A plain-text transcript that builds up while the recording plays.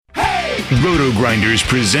Roto Grinders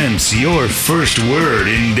presents your first word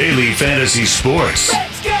in daily fantasy sports.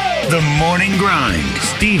 Let's go! The Morning Grind.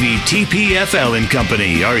 Stevietpfl and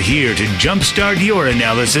Company are here to jumpstart your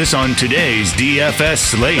analysis on today's DFS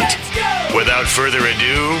slate. Let's go! Without further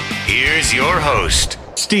ado, here's your host,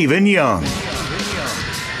 Stephen Young.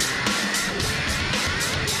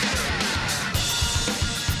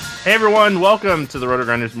 Hey everyone, welcome to the Roto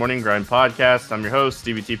Grinders Morning Grind podcast. I'm your host,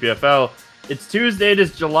 Stevietpfl. It's Tuesday, it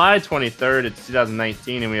is July 23rd, it's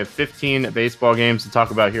 2019, and we have 15 baseball games to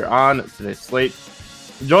talk about here on today's slate.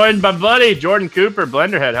 Joined by buddy, Jordan Cooper,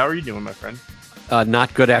 Blenderhead. How are you doing, my friend?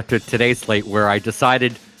 Not good after today's slate, where I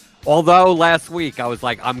decided, although last week I was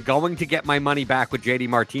like, I'm going to get my money back with JD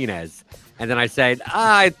Martinez. And then I said,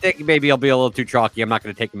 I think maybe I'll be a little too chalky. I'm not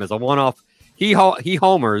going to take him as a one-off. He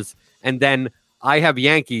homers, and then I have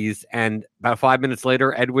Yankees, and about 5 minutes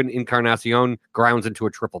later, Edwin Encarnacion grounds into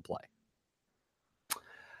a triple play.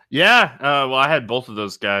 Yeah, well, I had both of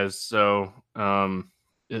those guys, so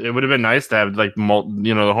it would have been nice to have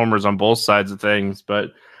the homers on both sides of things.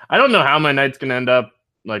 But I don't know how my night's gonna end up.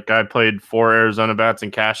 Like, I played 4 Arizona bats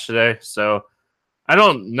in cash today, so I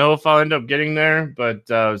don't know if I'll end up getting there. But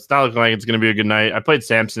it's not looking like it's gonna be a good night. I played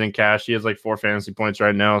Sampson in cash. He has like 4 fantasy points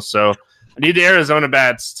right now, so I need the Arizona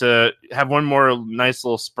bats to have one more nice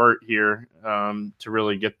little spurt here to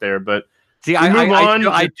really get there. But see,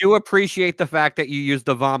 I do appreciate the fact that you used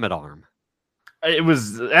the vomit arm. It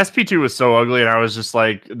was SP2 was so ugly, and I was just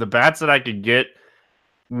like, the bats that I could get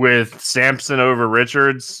with Sampson over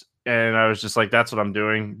Richards, and I was just like, that's what I'm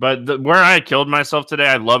doing. But where I killed myself today,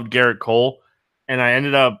 I loved Garrett Cole, and I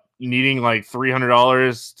ended up needing like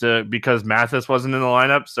 $300 because Mathis wasn't in the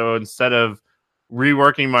lineup. So instead of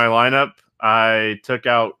reworking my lineup, I took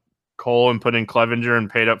out Cole and put in Clevenger and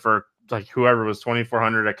paid up for like whoever was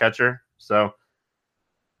 $2,400 a catcher. So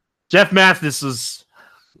Jeff Mathis is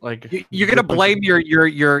like, you're gonna blame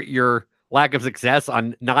your lack of success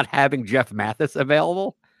on not having Jeff Mathis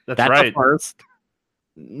available. That's right. The first.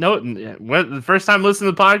 No, the first time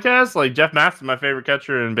listening to the podcast, like, Jeff Mathis is my favorite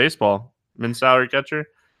catcher in baseball, min salary catcher.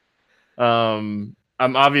 I'm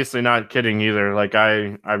obviously not kidding either. Like,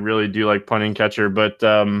 I really do like punting catcher, but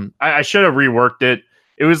I should have reworked it.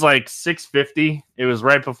 It was like 650. It was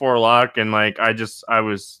right before lock, and like I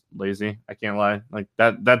was lazy. I can't lie. Like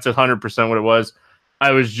that's 100% what it was.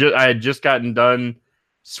 I had just gotten done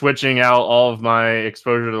switching out all of my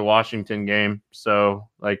exposure to the Washington game. So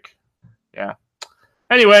like, yeah.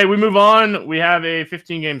 Anyway, we move on. We have a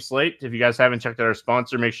 15-game slate. If you guys haven't checked out our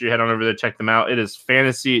sponsor, make sure you head on over there, check them out. It is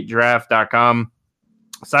FantasyDraft.com.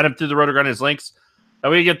 Sign up through the Roto Grinders links. That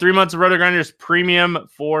way you get 3 months of Roto Grinders premium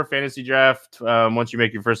for Fantasy Draft once you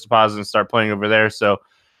make your first deposit and start playing over there. So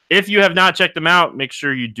if you have not checked them out, make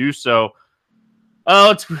sure you do so.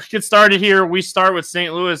 Let's get started here. We start with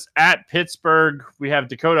St. Louis at Pittsburgh. We have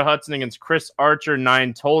Dakota Hudson against Chris Archer,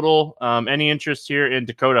 9 total. Any interest here in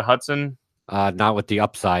Dakota Hudson? Not with the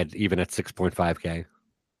upside, even at 6.5K.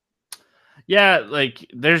 Yeah, like,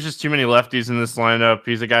 there's just too many lefties in this lineup.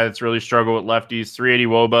 He's a guy that's really struggled with lefties. 380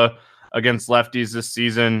 WOBA against lefties this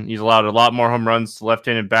season. He's allowed a lot more home runs to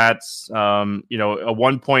left-handed bats. A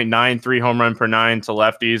 1.93 home run per 9 to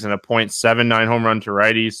lefties and a 0.79 home run to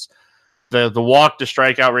righties. The walk to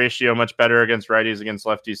strikeout ratio much better against righties, against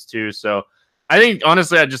lefties too. So I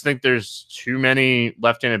just think there's too many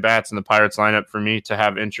left-handed bats in the Pirates lineup for me to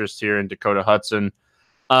have interest here in Dakota Hudson.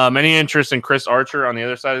 Any interest in Chris Archer on the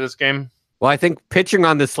other side of this game? Well, I think pitching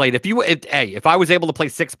on this slate, if I was able to play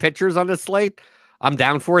 6 pitchers on this slate, I'm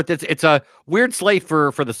down for it. It's a weird slate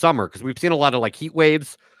for the summer because we've seen a lot of like heat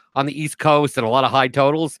waves on the East Coast and a lot of high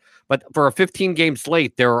totals. But for a 15-game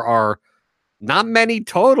slate, there are not many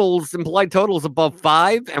implied totals above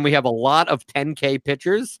 5, and we have a lot of 10K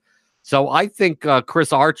pitchers. So I think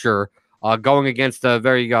Chris Archer going against a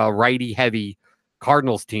very righty-heavy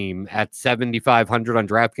Cardinals team at 7,500 on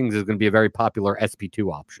DraftKings is going to be a very popular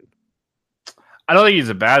SP2 option. I don't think he's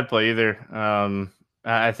a bad play either.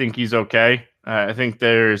 I think he's okay. I think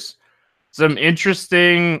there's some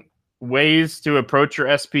interesting ways to approach your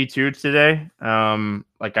SP2 today.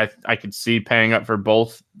 I could see paying up for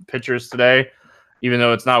both pitchers today, even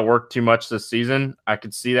though it's not worked too much this season. I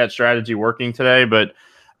could see that strategy working today, but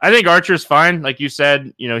I think Archer's fine. Like you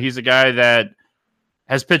said, he's a guy that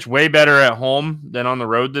has pitched way better at home than on the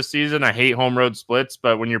road this season. I hate home road splits,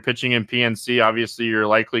 but when you're pitching in PNC, obviously you're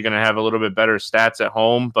likely going to have a little bit better stats at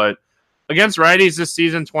home. But against righties this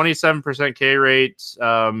season, 27% K rate.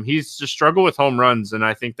 He's just struggled with home runs, and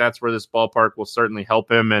I think that's where this ballpark will certainly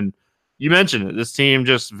help him. And you mentioned it, this team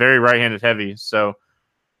just very right-handed heavy. So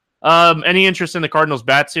any interest in the Cardinals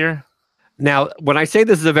bats here? Now, when I say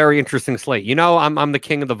this is a very interesting slate, I'm the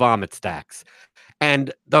king of the vomit stacks.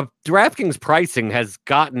 And the DraftKings pricing has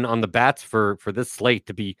gotten on the bats for this slate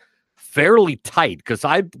to be fairly tight because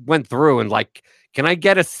I went through and can I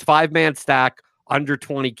get a 5-man stack under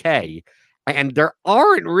 20K? And there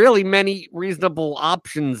aren't really many reasonable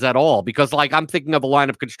options at all because I'm thinking of a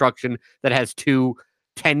lineup construction that has 2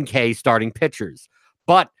 10K starting pitchers.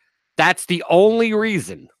 But that's the only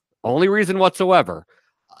reason whatsoever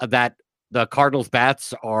that the Cardinals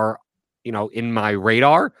bats are, in my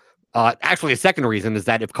radar. Actually, a second reason is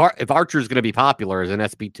that if Archer is going to be popular as an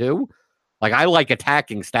SP2, I like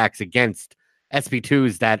attacking stacks against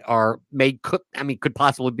SP2s that could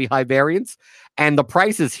possibly be high variance. And the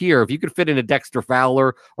prices here, if you could fit in a Dexter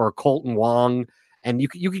Fowler or a Colton Wong, and you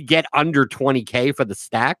could get under 20K for the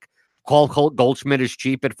stack. Colt Goldschmidt is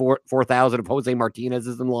cheap at 4,000. If Jose Martinez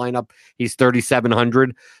is in lineup, he's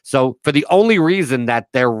 3,700. So for the only reason that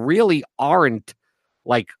there really aren't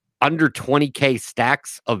under 20K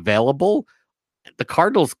stacks available, the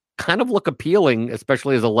Cardinals kind of look appealing,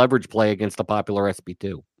 especially as a leverage play against a popular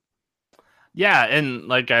SP2. Yeah, and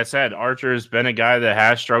like I said, Archer's been a guy that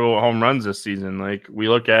has struggled with home runs this season. We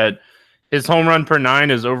look at his home run per 9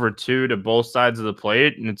 is over 2 to both sides of the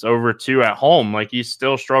plate, and it's over 2 at home. He's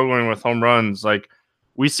still struggling with home runs.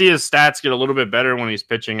 We see his stats get a little bit better when he's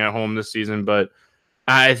pitching at home this season, but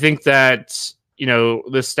I think that,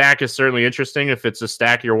 the stack is certainly interesting if it's a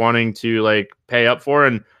stack you're wanting to pay up for.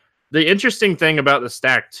 And the interesting thing about the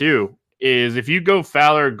stack too is if you go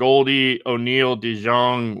Fowler, Goldie, O'Neill,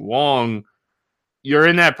 DeJong, Wong, you're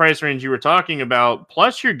in that price range you were talking about.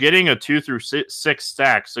 Plus, you're getting a 2 through 6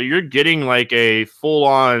 stack. So you're getting a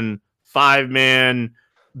full-on 5-man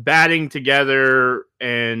batting together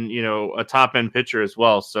and, a top-end pitcher as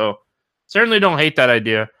well. So certainly don't hate that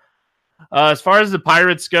idea. As far as the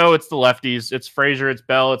Pirates go, it's the lefties. It's Frazier, it's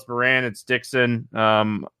Bell, it's Moran, it's Dixon.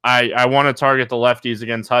 I want to target the lefties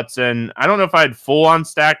against Hudson. I don't know if I'd full-on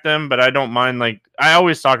stack them, but I don't mind. I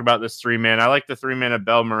always talk about this 3-man. I like the 3-man of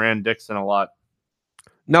Bell, Moran, Dixon a lot.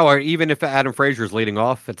 No, or even if Adam Frazier's leading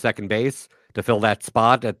off at second base to fill that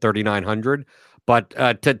spot at 3,900. But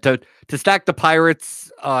to stack the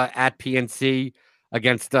Pirates at PNC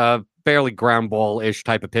against a fairly ground ball-ish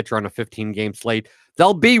type of pitcher on a 15-game slate,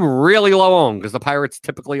 they'll be really low owned because the Pirates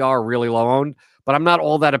typically are really low owned. But it's not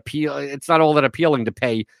all that appealing to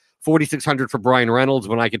pay $4,600 for Brian Reynolds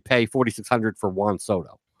when I could pay $4,600 for Juan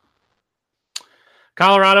Soto.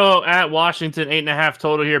 Colorado at Washington, 8.5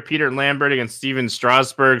 total here. Peter Lambert against Steven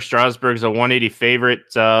Strasburg. Strasburg's a 180 favorite.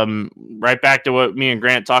 Right back to what me and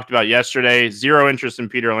Grant talked about yesterday. Zero interest in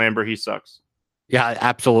Peter Lambert. He sucks. Yeah,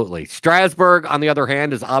 absolutely. Strasburg, on the other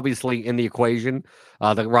hand, is obviously in the equation.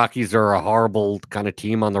 The Rockies are a horrible kind of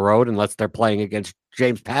team on the road unless they're playing against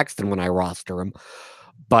James Paxton when I roster him.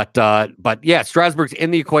 But yeah, Strasburg's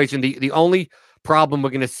in the equation. The only problem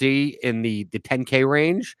we're going to see in the 10K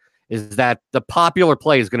range is that the popular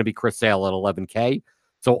play is going to be Chris Sale at 11K.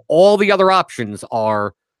 So all the other options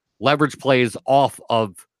are leverage plays off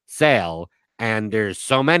of Sale, and there's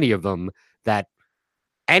so many of them that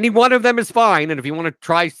any one of them is fine. And if you want to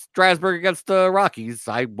try Strasburg against the Rockies,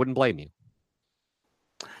 I wouldn't blame you.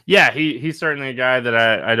 Yeah, he's certainly a guy that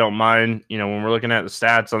I don't mind. When we're looking at the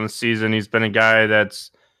stats on the season, he's been a guy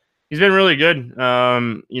he's been really good.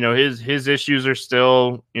 His issues are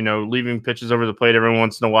still, leaving pitches over the plate every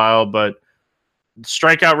once in a while, but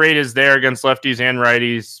strikeout rate is there against lefties and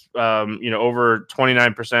righties. Over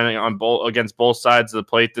 29% against both sides of the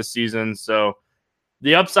plate this season. So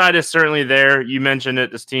the upside is certainly there. You mentioned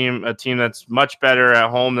it. This team, a team that's much better at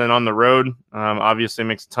home than on the road. Obviously, it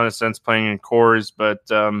makes a ton of sense playing in Coors, but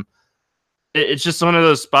it's just one of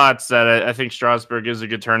those spots that I think Strasburg is a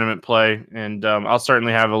good tournament play, and I'll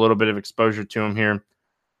certainly have a little bit of exposure to him here.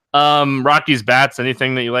 Rockies bats,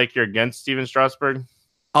 anything that you like here against Steven Strasburg?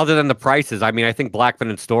 Other than the prices, I mean, I think Blackman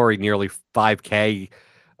and Story nearly 5K.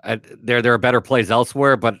 There are better plays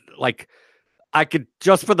elsewhere, but I could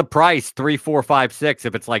just for the price 3, 4, 5, 6.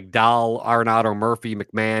 If it's Dahl, Arenado, Murphy,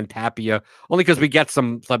 McMahon, Tapia, only because we get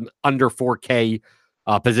some under 4K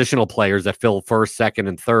positional players that fill first, second,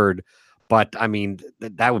 and third. But I mean,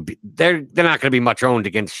 that would be they're not going to be much owned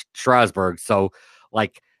against Strasburg. So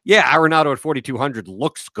Arenado at 4,200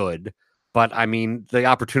 looks good, but I mean the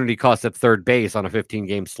opportunity cost at third base on a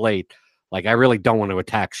 15-game slate. I really don't want to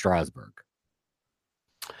attack Strasburg.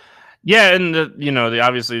 Yeah, and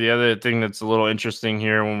obviously the other thing that's a little interesting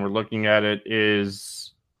here when we're looking at it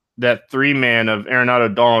is that 3-man of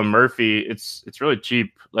Arenado, Dahl, and Murphy. It's really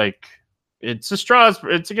cheap. It's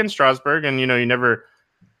against Strasburg, and you never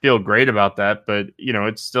feel great about that, but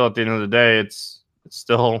it's still at the end of the day, it's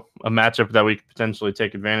still a matchup that we could potentially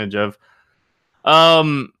take advantage of.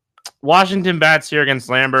 Washington bats here against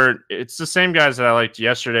Lambert. It's the same guys that I liked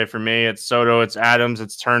yesterday for me. It's Soto, it's Adams,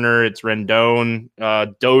 it's Turner, it's Rendon.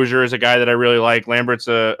 Dozier is a guy that I really like. Lambert's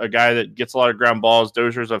a guy that gets a lot of ground balls.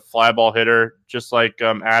 Dozier's a fly ball hitter, just like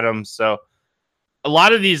Adams. So a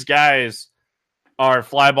lot of these guys are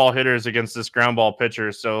fly ball hitters against this ground ball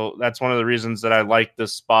pitcher. So that's one of the reasons that I like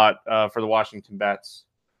this spot for the Washington bats.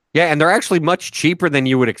 Yeah, and they're actually much cheaper than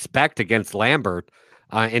you would expect against Lambert.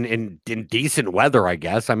 In decent weather, I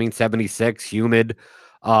guess. I mean, 76, humid.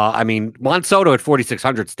 I mean, Juan Soto at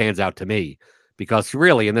 4,600 stands out to me because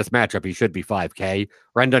really in this matchup, he should be 5K.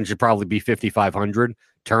 Rendon should probably be 5,500.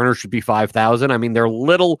 Turner should be 5,000. I mean, they're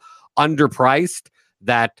little underpriced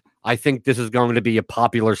that I think this is going to be a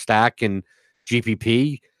popular stack in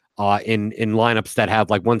GPP in lineups that have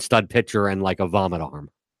like one stud pitcher and like a vomit arm.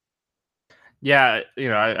 Yeah,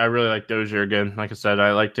 I really like Dozier again. Like I said,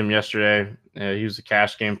 I liked him yesterday. He was a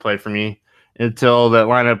cash game play for me until that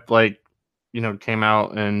lineup came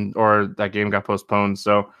out or that game got postponed.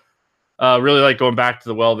 So really like going back to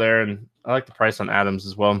the well there, and I like the price on Adams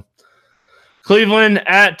as well. Cleveland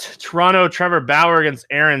at Toronto. Trevor Bauer against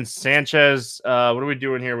Aaron Sanchez. What are we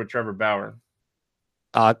doing here with Trevor Bauer?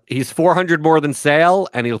 He's 400 more than Sale,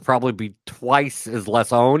 and he'll probably be twice as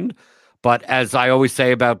less owned. But as I always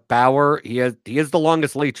say about Bauer, he is the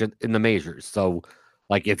longest leash in the majors. So,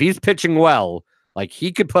 like, if he's pitching well, like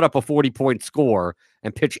he could put up a 40-point score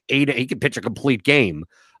and pitch 8. He could pitch a complete game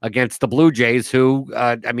against the Blue Jays, who,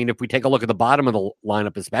 I mean, if we take a look at the bottom of the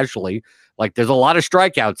lineup, especially, like, there's a lot of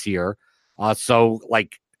strikeouts here. So,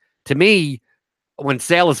 like, to me, when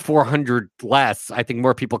Sale is 400 less, I think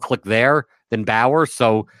more people click there than Bauer.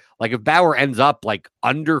 So, like, if Bauer ends up like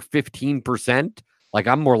under 15%. Like,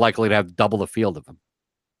 I'm more likely to have double the field of him.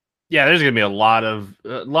 Yeah, there's going to be a lot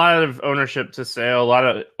of ownership to Sale, a lot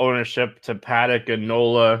of ownership to Paddock and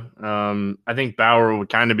Nola. I think Bauer would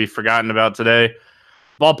kind of be forgotten about today.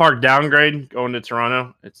 Ballpark downgrade going to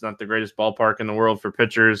Toronto. It's not the greatest ballpark in the world for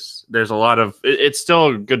pitchers. There's a lot of it's still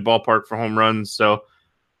a good ballpark for home runs. So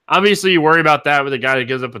obviously you worry about that with a guy that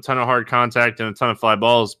gives up a ton of hard contact and a ton of fly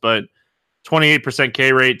balls, but 28%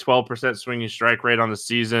 K rate, 12% swinging strike rate on the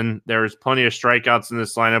season. There's plenty of strikeouts in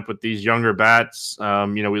this lineup with these younger bats.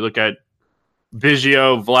 We look at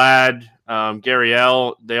Biggio, Vlad,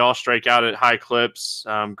 Gurriel. They all strike out at high clips.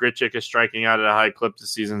 Grichuk is striking out at a high clip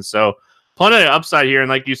this season. So plenty of upside here. And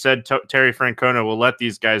like you said, Terry Francona will let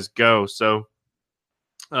these guys go. So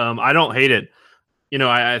I don't hate it.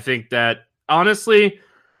 I think that honestly,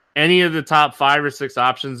 any of the top 5 or 6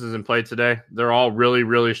 options is in play today. They're all really,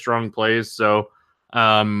 really strong plays. So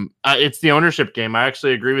it's the ownership game. I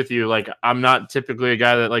actually agree with you. Like, I'm not typically a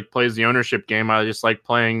guy that like plays the ownership game. I just like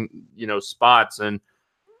playing, spots. And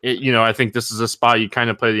I think this is a spot you kind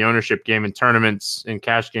of play the ownership game in tournaments. In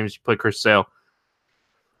cash games, you play Chris Sale.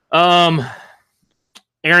 Aaron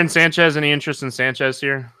Sanchez. Any interest in Sanchez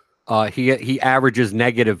here? He averages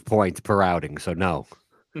negative points per outing. So no.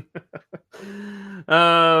 He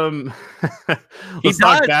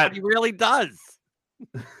really does.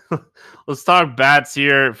 Let's talk bats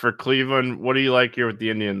here for Cleveland. What do you like here with the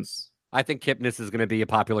Indians? I think Kipnis is going to be a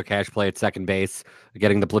popular cash play at second base,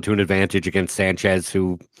 getting the platoon advantage against Sanchez,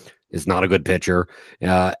 who is not a good pitcher.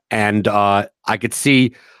 And I could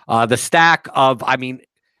see the stack of, I mean,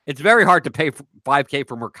 it's very hard to pay $5K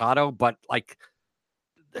for Mercado, but like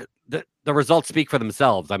the results speak for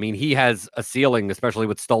themselves. I mean, he has a ceiling, especially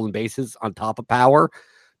with stolen bases on top of power,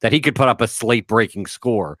 that he could put up a slate-breaking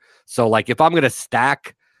score. So, like, if I'm going to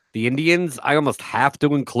stack the Indians, I almost have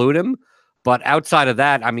to include him. But outside of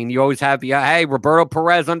that, I mean, you always have, hey, Roberto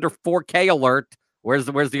Perez under 4K alert. Where's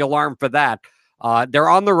the alarm for that? They're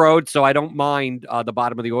on the road, so I don't mind the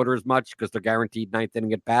bottom of the order as much because they're guaranteed ninth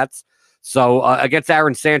inning at bats. So against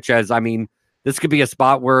Aaron Sanchez, I mean, this could be a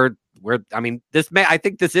spot where I mean, I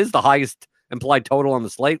think this is the highest implied total on the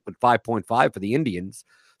slate with 5.5 for the Indians.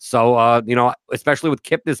 So, especially with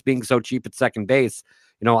Kipnis being so cheap at second base,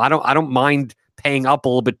 I don't mind paying up a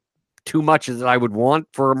little bit too much as I would want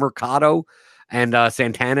for Mercado and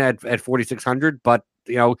Santana at 4,600. But,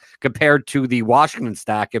 compared to the Washington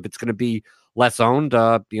stack, if it's going to be less owned,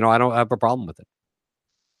 I don't have a problem with it.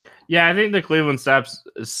 Yeah, I think the Cleveland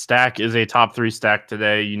stack is a top 3 stack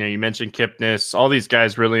today. You mentioned Kipnis. All these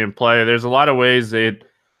guys really in play. There's a lot of ways that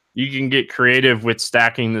you can get creative with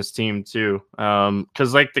stacking this team too.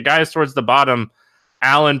 Because like the guys towards the bottom,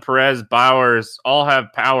 Allen, Perez, Bowers, all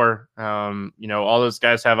have power. All those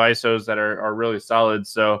guys have ISOs that are really solid.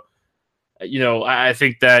 So, I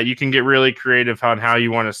think that you can get really creative on how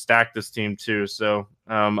you want to stack this team too. So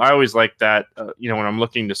I always like that, when I'm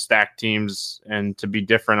looking to stack teams and to be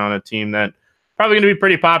different on a team that probably going to be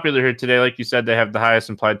pretty popular here today. Like you said, they have the highest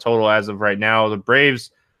implied total as of right now. The Braves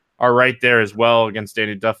are right there as well against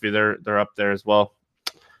Danny Duffy. They're up there as well.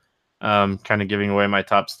 Kind of giving away my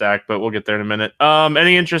top stack, but we'll get there in a minute.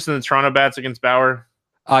 Any interest in the Toronto bats against Bauer?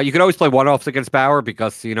 You could always play one-offs against Bauer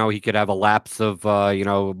because, he could have a lapse of,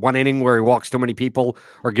 one inning where he walks too many people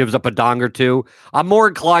or gives up a dong or two. I'm more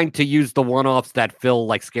inclined to use the one-offs that fill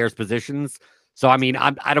like scarce positions. So, I mean,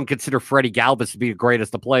 I don't consider Freddie Galvis to be the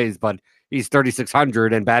greatest of plays, but he's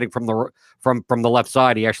 3,600 and batting from the left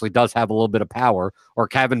side. He actually does have a little bit of power. Or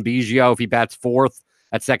Kevin Biggio if he bats fourth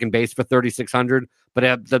at second base for 3,600.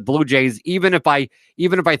 But the Blue Jays, even if I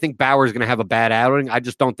think Bauer is going to have a bad outing, I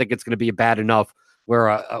just don't think it's going to be bad enough where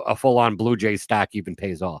a full-on Blue Jays stack even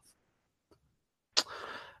pays off.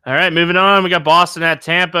 All right, moving on. We got Boston at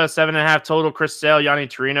Tampa, 7.5 total. Chris Sale, Yanni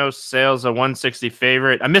Torino. Sale's a 160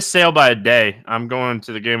 favorite. I missed Sale by a day. I'm going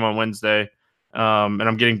to the game on Wednesday, and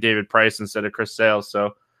I'm getting David Price instead of Chris Sale.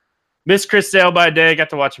 So missed Chris Sale by a day. Got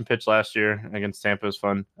to watch him pitch last year against Tampa. It was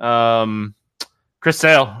fun. Chris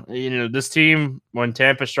Sale, this team, when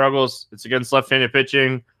Tampa struggles, it's against left-handed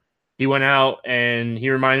pitching. He went out and he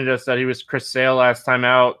reminded us that he was Chris Sale last time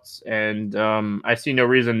out, and I see no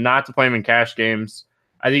reason not to play him in cash games.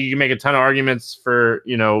 I think you can make a ton of arguments for,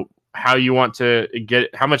 how you want to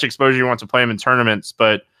get, how much exposure you want to play him in tournaments,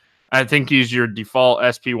 but I think he's your default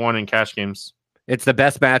SP1 in cash games. It's the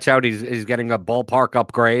best match out. He's getting a ballpark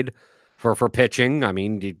upgrade for pitching. I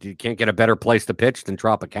mean, you can't get a better place to pitch than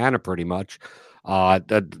Tropicana pretty much.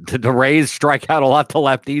 The Rays strike out a lot to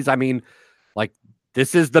lefties. I mean, like,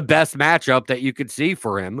 this is the best matchup that you could see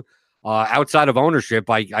for him. Outside of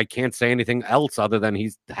ownership, I can't say anything else other than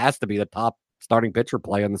he has to be the top starting pitcher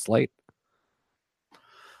play on the slate.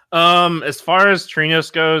 As far as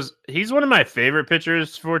Trinos goes, he's one of my favorite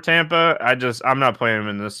pitchers for Tampa. I'm not playing him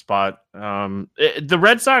in this spot. The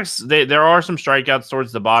Red Sox, there are some strikeouts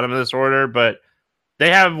towards the bottom of this order, but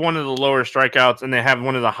they have one of the lower strikeouts and they have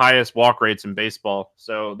one of the highest walk rates in baseball.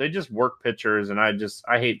 So they just work pitchers, and I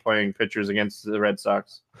hate playing pitchers against the Red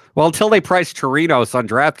Sox. Well, until they price Chirinos on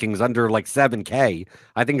DraftKings under like $7K,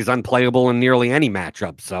 I think he's unplayable in nearly any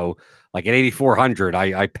matchup. So like at 8,400,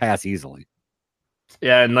 I pass easily.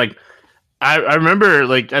 Yeah, and like I remember,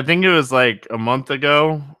 like I think it was like a month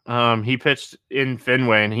ago, he pitched in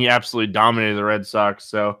Fenway and he absolutely dominated the Red Sox.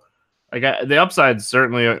 So like the upside's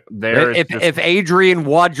certainly there. If Adrian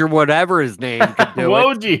Wudge or whatever his name could do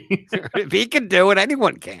it, if he can do it,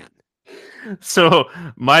 anyone can. So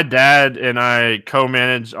my dad and I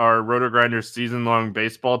co-manage our Roto Grinders season-long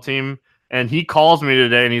baseball team, and he calls me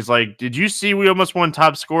today and he's like, "Did you see we almost won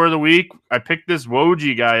top scorer of the week? I picked this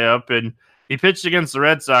Woj guy up and he pitched against the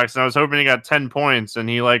Red Sox, and I was hoping he got 10 points, and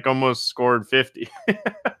he like almost scored 50."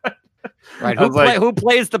 Right. Who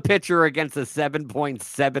plays the pitcher against a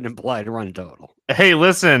 7.7 implied run total? Hey,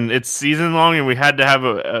 listen, it's season long, and we had to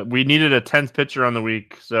have we needed a 10th pitcher on the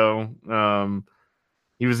week, so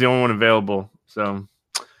he was the only one available. So,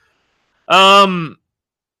 Boston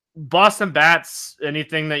bats.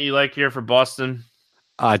 Anything that you like here for Boston?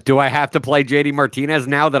 Do I have to play JD Martinez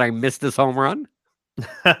now that I missed his home run?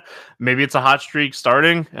 Maybe it's a hot streak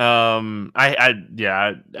starting. I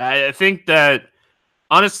think that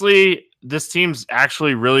honestly, this team's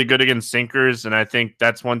actually really good against sinkers, and I think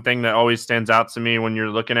that's one thing that always stands out to me when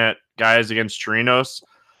you're looking at guys against Chirinos.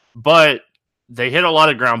 But they hit a lot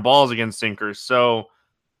of ground balls against sinkers. So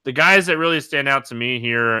the guys that really stand out to me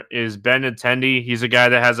here is Ben Attendee. He's a guy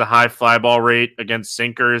that has a high fly ball rate against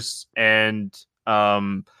sinkers, and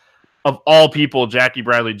of all people, Jackie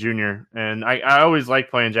Bradley Jr. And I always like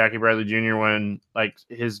playing Jackie Bradley Jr. when like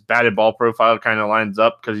his batted ball profile kind of lines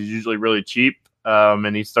up because he's usually really cheap.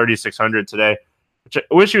 And he's 3,600 today, which I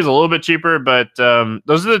wish he was a little bit cheaper, but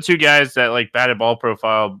those are the two guys that like batted ball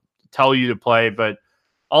profile tell you to play. But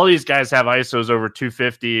all these guys have ISOs over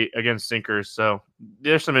 250 against sinkers. So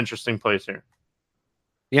there's some interesting plays here.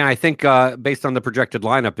 Yeah, I think based on the projected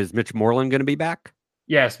lineup, is Mitch Moreland going to be back?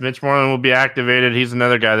 Yes, Mitch Moreland will be activated. He's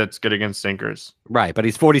another guy that's good against sinkers. Right, but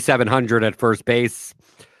he's 4,700 at first base.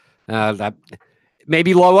 That may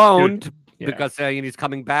be low owned because he's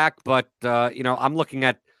coming back. But, I'm looking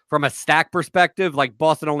at from a stack perspective, like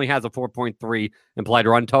Boston only has a 4.3 implied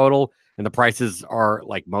run total, and the prices are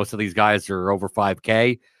like most of these guys are over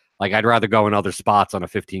 5K. Like I'd rather go in other spots on a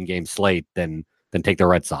 15-game slate than take the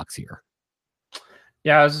Red Sox here.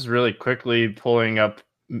 Yeah, I was just really quickly pulling up.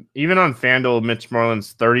 Even on FanDuel, Mitch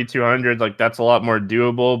Moreland's 3,200. Like that's a lot more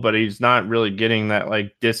doable, but he's not really getting that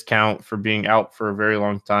like discount for being out for a very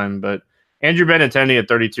long time. But Andrew Benintendi at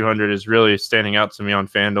 3,200 is really standing out to me on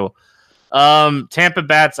FanDuel. Tampa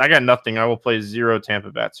bats, I got nothing. I will play 0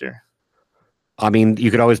 Tampa bats here. I mean,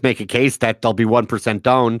 you could always make a case that they'll be 1%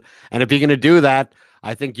 down. And if you're going to do that,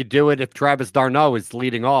 I think you do it if Travis d'Arnaud is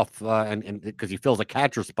leading off and because he fills a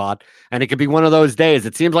catcher spot. And it could be one of those days.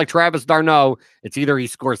 It seems like Travis d'Arnaud, it's either he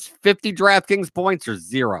scores 50 DraftKings points or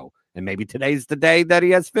 0. And maybe today's the day that he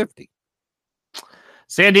has 50.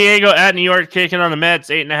 San Diego at New York taking on the Mets,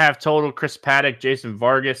 8.5 total. Chris Paddock, Jason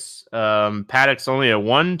Vargas. Paddock's only a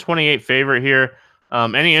 128 favorite here.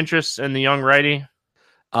 Any interest in the young righty?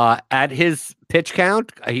 At his pitch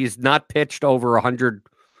count, he's not pitched over 100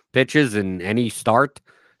 pitches in any start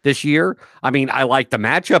this year. I mean, I like the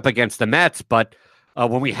matchup against the Mets, but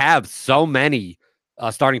when we have so many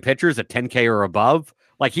starting pitchers at 10K or above,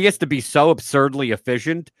 like he has to be so absurdly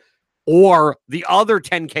efficient, or the other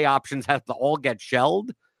 10K options have to all get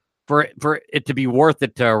shelled for it to be worth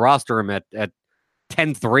it to roster him at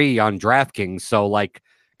 10-3 on DraftKings. So like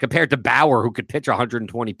compared to Bauer, who could pitch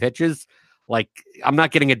 120 pitches, like I'm not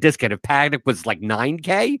getting a discount. If Paddock was like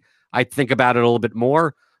 9K, I'd think about it a little bit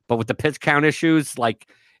more. But with the pitch count issues, like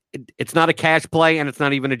it's not a cash play and it's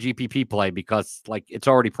not even a GPP play because like it's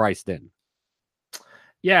already priced in.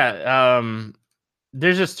 Yeah.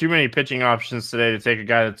 There's just too many pitching options today to take a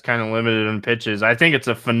guy that's kind of limited in pitches. I think it's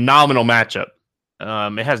a phenomenal matchup.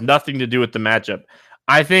 It has nothing to do with the matchup.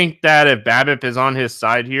 I think that if BABIP is on his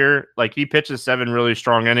side here, like he pitches 7 really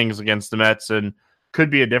strong innings against the Mets and could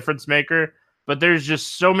be a difference maker, but there's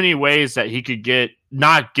just so many ways that he could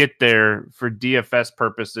not get there for DFS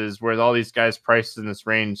purposes where all these guys priced in this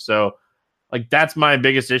range. So like that's my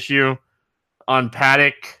biggest issue on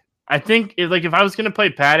Paddock. I think if I was going to play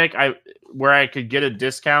Paddock, where I could get a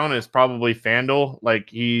discount is probably FanDuel. Like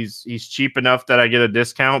he's cheap enough that I get a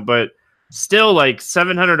discount, but still like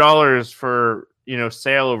 $700 for,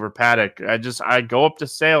 sale over Paddock. I go up to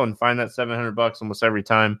sale and find that $700 almost every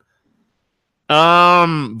time.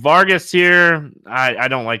 Vargas here. I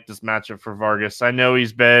don't like this matchup for Vargas. I know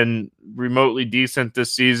he's been remotely decent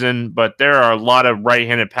this season, but there are a lot of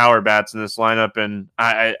right-handed power bats in this lineup, and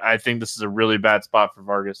I think this is a really bad spot for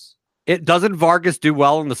Vargas. It doesn't Vargas do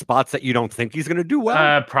well in the spots that you don't think he's going to do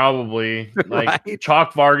well? Probably. Like Right?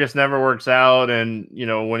 Chalk Vargas never works out, and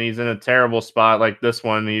when he's in a terrible spot like this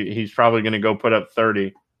one, he's probably going to go put up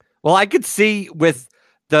 30. Well, I could see with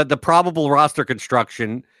the probable roster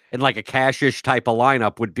construction and like a cash-ish type of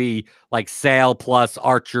lineup would be like Sale plus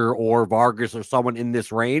Archer or Vargas or someone in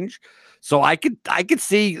this range. So I could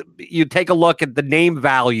see you take a look at the name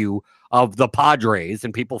value of the Padres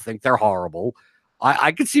and people think they're horrible.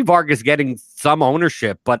 I could see Vargas getting some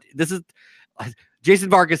ownership, but this is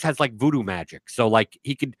Jason Vargas has like voodoo magic. So like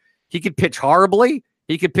he could pitch horribly,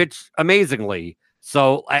 he could pitch amazingly.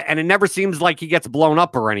 So and it never seems like he gets blown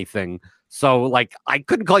up or anything. So like I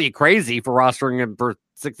couldn't call you crazy for rostering him for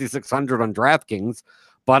 6,600 on DraftKings,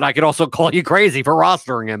 but I could also call you crazy for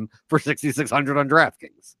rostering him for 6,600 on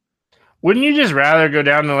DraftKings. Wouldn't you just rather go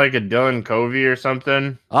down to like a Dylan Covey or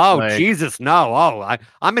something? Oh, Jesus, no. Oh,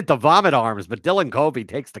 I'm at the vomit arms, but Dylan Covey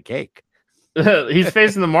takes the cake. He's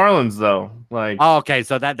facing the Marlins, though. Like, oh, okay,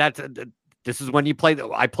 so this is when you play.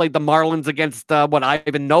 I played the Marlins against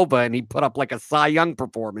Ivan Nova, and he put up like a Cy Young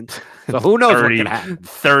performance. So who knows what can happen?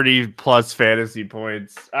 30 plus fantasy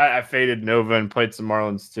points. I faded Nova and played some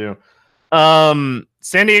Marlins too.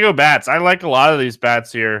 San Diego bats. I like a lot of these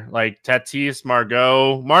bats here, like Tatis,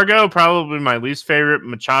 Margot. Margot probably my least favorite.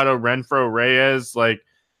 Machado, Renfroe, Reyes. Like,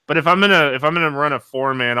 but if I'm gonna run a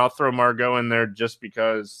 4-man, I'll throw Margot in there just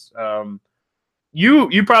because.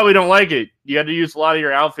 You probably don't like it. You had to use a lot of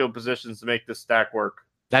your outfield positions to make this stack work.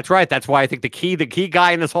 That's right. That's why I think the key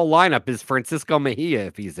guy in this whole lineup is Francisco Mejia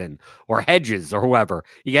if he's in, or Hedges or whoever.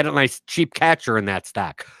 You get a nice cheap catcher in that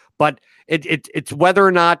stack. But it's whether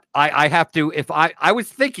or not I have to. If I was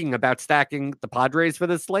thinking about stacking the Padres for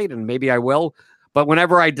this slate, and maybe I will. But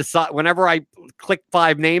whenever I click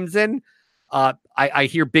 5 names in, I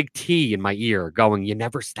hear Big T in my ear going, "You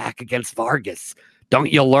never stack against Vargas.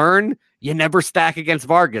 Don't you learn? You never stack against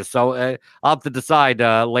Vargas." So I'll have to decide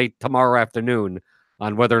late tomorrow afternoon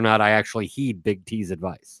on whether or not I actually heed Big T's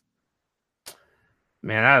advice.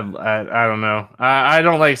 Man, I don't know. I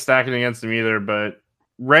don't like stacking against him either, but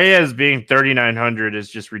Reyes being 3,900 is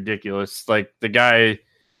just ridiculous. Like, the guy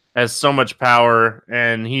has so much power,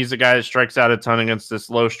 and he's a guy that strikes out a ton against this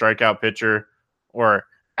low strikeout pitcher or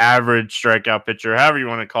average strikeout pitcher, however you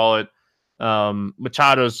want to call it.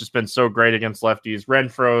 Machado's just been so great against lefties.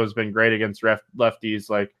 Renfroe has been great against lefties.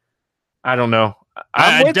 Like, I don't know.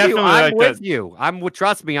 I'm with you.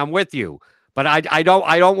 Trust me, I'm with you. But I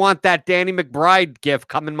don't want that Danny McBride gift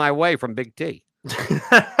coming my way from Big T.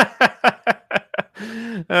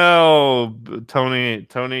 Oh,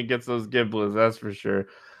 Tony gets those giblets, that's for sure.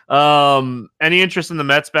 Any interest in the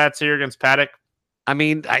Mets bats here against Paddock? I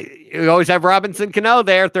mean, you always have Robinson Cano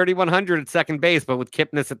there, 3,100 at second base, but with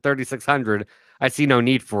Kipnis at 3,600, I see no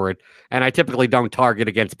need for it. And I typically don't target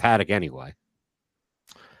against Paddock anyway.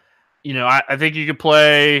 I think you could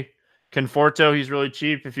play Conforto. He's really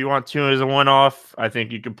cheap if you want to as a one-off. I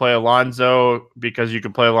think you could play Alonso because you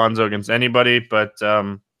could play Alonso against anybody, but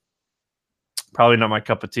probably not my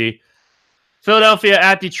cup of tea. Philadelphia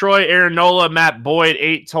at Detroit, Aaron Nola, Matt Boyd,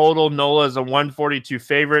 8 total. Nola is a 142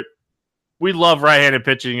 favorite. We love right-handed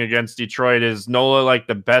pitching against Detroit. Is Nola like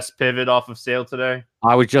the best pivot off of Sale today?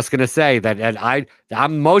 I was just going to say that, and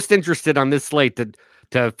I'm most interested on this slate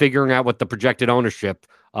to figuring out what the projected ownership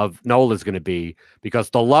of Nola is going to be, because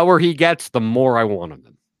the lower he gets, the more I want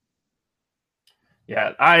him.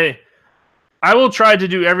 Yeah, I will try to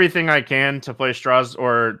do everything I can to play Straws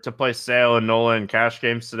or to play Sale and Nola in cash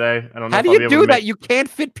games today. I don't know. How do you do that? You can't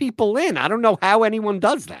fit people in. I don't know how anyone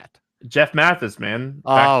does that. Jeff Mathis, man.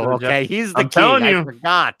 Oh, okay. He's the key. Telling you. I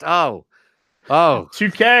forgot. Oh.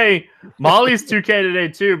 2K. Molly's 2K today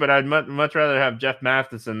too, but I'd much rather have Jeff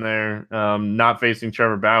Mathis in there, not facing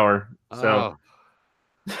Trevor Bauer. So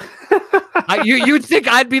you'd think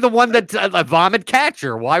I'd be the one that's a vomit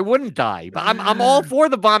catcher. Why wouldn't I? I'm all for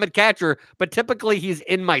the vomit catcher, but typically he's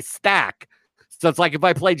in my stack. So it's like if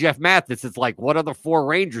I play Jeff Mathis, it's like, what other 4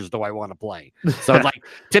 Rangers do I want to play? So like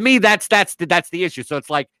to me, that's the issue. So it's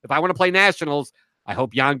like if I want to play Nationals, I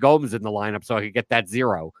hope Jan Gomes is in the lineup so I can get that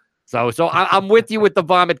 0. So I'm with you with the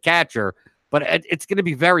vomit catcher, but it's going to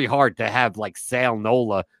be very hard to have like Sale,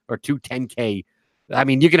 Nola, or 2 10K. I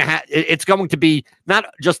mean, you're going to have it's going to be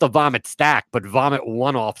not just a vomit stack, but vomit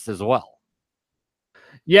one-offs as well.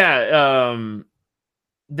 Yeah,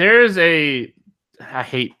 there's I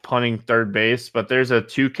hate punting third base, but there's a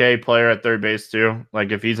 2K player at third base too.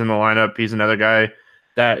 Like if he's in the lineup, he's another guy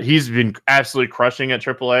that he's been absolutely crushing at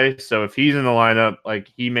AAA. So if he's in the lineup, like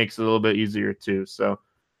he makes it a little bit easier too. So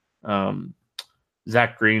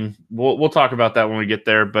Zach Green, we'll talk about that when we get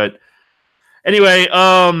there. But anyway,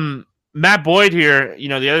 Matt Boyd here,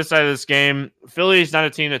 the other side of this game, Philly's not a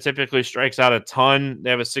team that typically strikes out a ton. They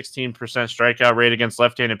have a 16% strikeout rate against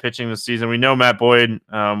left-handed pitching this season. We know Matt Boyd,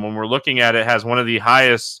 when we're looking at it, has one of the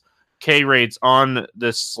highest K rates on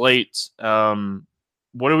this slate. What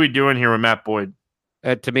are we doing here with Matt Boyd?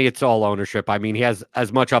 To me, it's all ownership. I mean, he has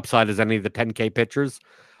as much upside as any of the 10K pitchers.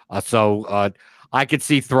 So I could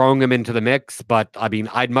see throwing him into the mix, but I mean,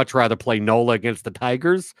 I'd much rather play Nola against the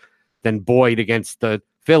Tigers than Boyd against the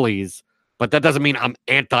Phillies, but that doesn't mean I'm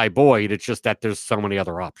anti-Boyd. It's just that there's so many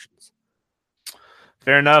other options.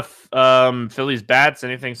 Fair enough. Phillies bats,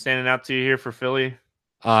 anything standing out to you here for Philly?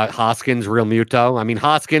 Hoskins, Real Muto. I mean,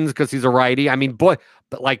 Hoskins, because he's a righty. I mean, Boyd,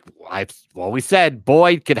 but like I've always said,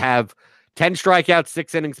 Boyd could have 10 strikeouts,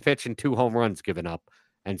 6 innings pitched, and 2 home runs given up.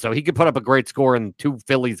 And so he could put up a great score, and 2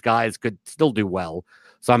 Phillies guys could still do well.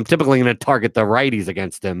 So I'm typically going to target the righties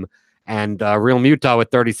against him. And Real Muto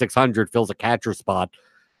at 3,600 fills a catcher spot.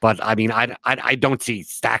 But, I mean, I don't see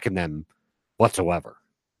stacking them whatsoever.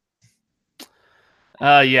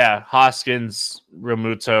 Yeah, Hoskins, Real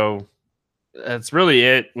Muto. That's really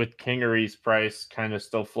it, with Kingery's price kind of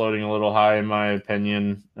still floating a little high, in my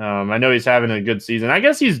opinion. I know he's having a good season. I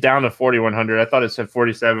guess he's down to 4,100. I thought it said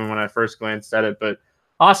 47 when I first glanced at it. But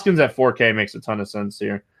Hoskins at 4K makes a ton of sense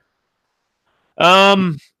here.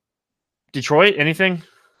 Detroit, anything?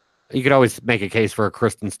 You could always make a case for a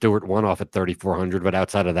Kristen Stewart one-off at 3,400, but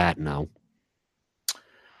outside of that, no.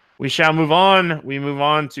 We shall move on. We move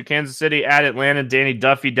on to Kansas City at Atlanta. Danny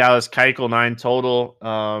Duffy, Dallas Keuchel, 9 total.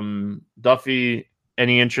 Duffy,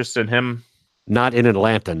 any interest in him? Not in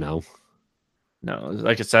Atlanta, no. No,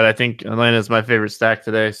 like I said, I think Atlanta is my favorite stack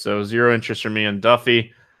today, so 0 interest for me in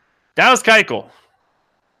Duffy. Dallas Keuchel.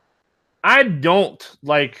 I don't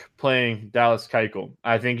like playing Dallas Keuchel.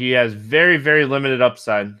 I think he has very, very limited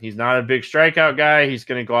upside. He's not a big strikeout guy. He's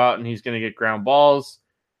going to go out and he's going to get ground balls.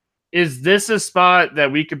 Is this a spot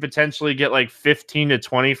that we could potentially get like 15 to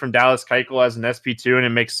 20 from Dallas Keuchel as an SP2, and it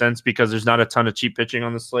makes sense because there's not a ton of cheap pitching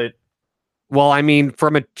on the slate? Well, I mean,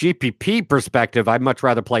 from a GPP perspective, I'd much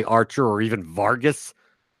rather play Archer or even Vargas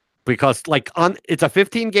because it's a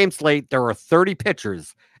 15-game slate. There are 30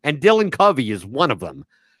 pitchers, and Dylan Covey is one of them.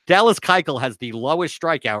 Dallas Keuchel has the lowest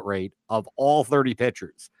strikeout rate of all 30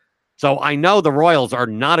 pitchers. So I know the Royals are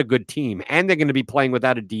not a good team, and they're going to be playing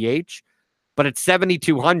without a DH. But at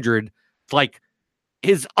 7,200, it's like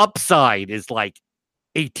his upside is like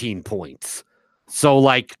 18 points. So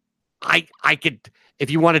like I could, if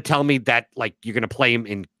you want to tell me that like you're going to play him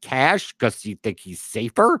in cash because you think he's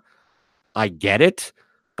safer, I get it.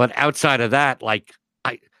 But outside of that, like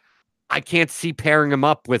I can't see pairing him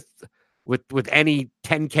up with any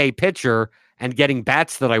 10K pitcher and getting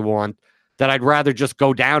bats that I want that I'd rather just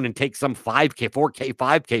go down and take some 5K, 4K,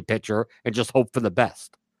 5K pitcher and just hope for the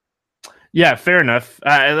best. Yeah, fair enough.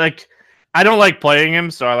 I don't like playing him,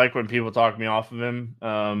 so I like when people talk me off of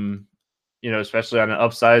him. Especially on an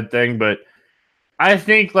upside thing. But I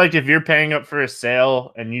think like if you're paying up for a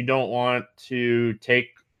sale and you don't want to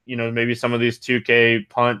take, maybe some of these 2K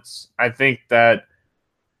punts, I think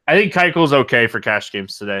Keuchel's okay for cash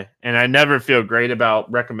games today. And I never feel great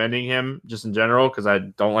about recommending him just in general because I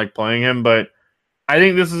don't like playing him. But I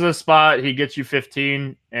think this is a spot he gets you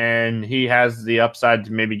 15 and he has the upside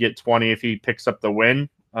to maybe get 20 if he picks up the win.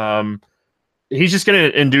 He's just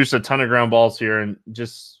going to induce a ton of ground balls here and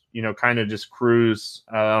just, kind of just cruise.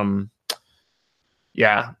 Again,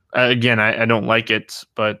 I don't like it,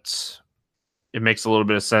 but it makes a little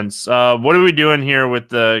bit of sense. What are we doing here with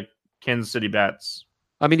the Kansas City Bats?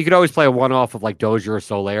 I mean, you could always play a one-off of like Dozier or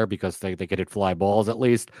Soler because they could hit fly balls at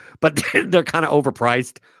least, but they're kind of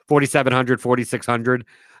overpriced, 4,700, 4,600.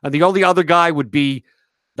 And the only other guy would be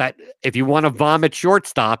that if you want to vomit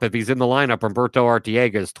shortstop, if he's in the lineup, Humberto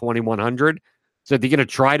Arteaga is 2,100. So they're going to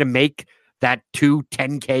try to make that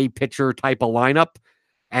 10K pitcher type of lineup.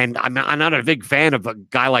 And I'm not a big fan of a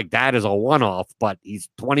guy like that as a one-off, but he's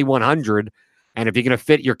 2,100. And if you're going to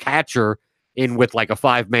fit your catcher in with like a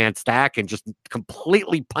 5-man stack and just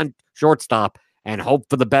completely punt shortstop and hope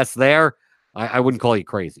for the best there, I wouldn't call you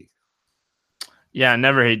crazy. Yeah, I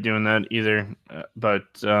never hate doing that either. But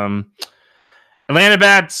Atlanta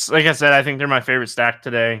Bats, like I said, I think they're my favorite stack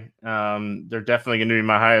today. They're definitely going to be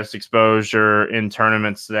my highest exposure in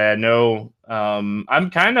tournaments today. I know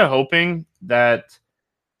I'm kind of hoping that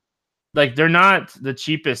like they're not the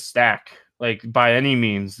cheapest stack. Like by any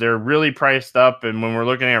means, they're really priced up. And when we're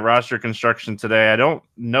looking at roster construction today, I don't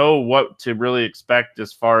know what to really expect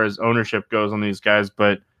as far as ownership goes on these guys,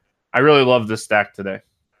 but I really love this stack today.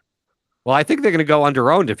 Well, I think they're going to go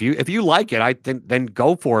under owned. If you like it, I think then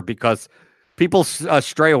go for it because people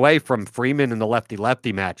stray away from Freeman in the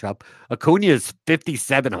lefty-lefty matchup. Acuna is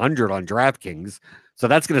 5,700 on DraftKings, so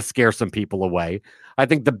that's going to scare some people away. I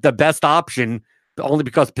think the best option, only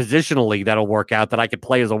because positionally that'll work out, that I could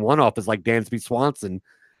play as a one-off is like Dansby Swanson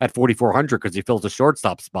at 4,400 because he fills a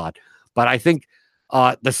shortstop spot. But I think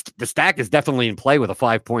the stack is definitely in play with a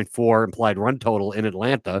 5.4 implied run total in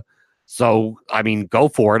Atlanta. So, I mean, go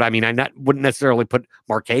for it. I mean, wouldn't necessarily put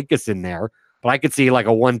Markakis in there, but I could see like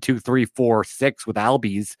a 1, 2, 3, 4, 6 with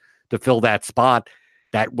Albies to fill that spot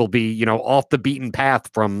that will be, off the beaten path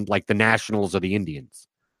from like the Nationals or the Indians.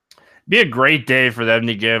 Be a great day for them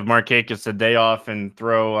to give Markakis a day off and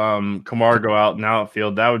throw Camargo out in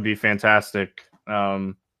outfield. That would be fantastic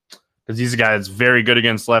because he's a guy that's very good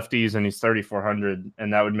against lefties and he's 3,400,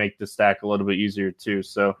 and that would make the stack a little bit easier too.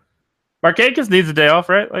 So Markakis needs a day off,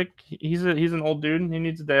 right? Like he's an old dude and he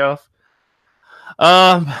needs a day off.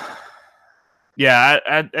 Yeah,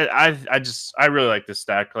 I really like this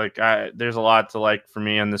stack. Like there's a lot to like for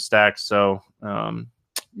me on this stack. So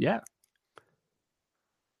yeah.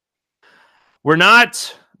 We're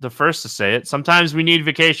not the first to say it. Sometimes we need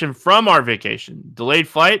vacation from our vacation. Delayed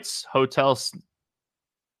flights, hotels,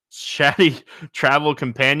 chatty travel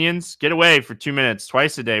companions. Get away for 2 minutes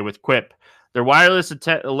twice a day with Quip. Their wireless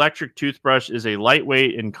electric toothbrush is a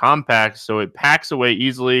lightweight and compact, so it packs away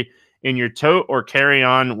easily in your tote or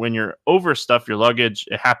carry-on when you're overstuff your luggage.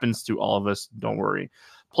 It happens to all of us. Don't worry.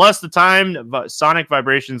 Plus, the timed sonic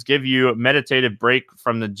vibrations give you a meditative break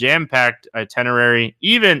from the jam-packed itinerary,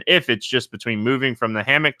 even if it's just between moving from the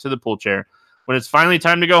hammock to the pool chair. When it's finally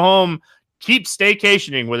time to go home, keep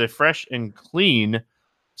staycationing with a fresh and clean,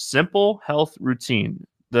 simple health routine.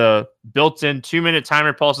 The built-in 2-minute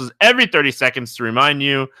timer pulses every 30 seconds to remind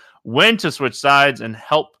you when to switch sides and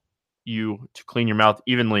help you to clean your mouth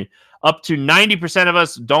evenly. Up to 90% of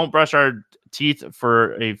us don't brush our teeth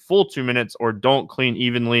for a full 2 minutes or don't clean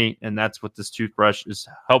evenly, and that's what this toothbrush is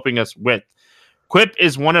helping us with. Quip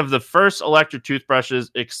is one of the first electric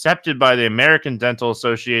toothbrushes accepted by the American Dental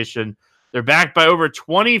Association. They're backed by over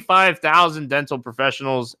 25,000 dental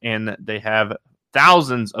professionals, and they have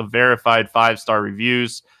thousands of verified 5-star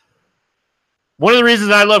reviews. One of the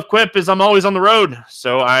reasons I love Quip is I'm always on the road,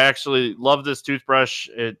 so I actually love this toothbrush.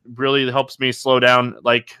 It really helps me slow down,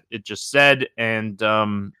 like it just said, and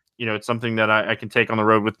it's something that I can take on the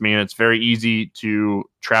road with me, and it's very easy to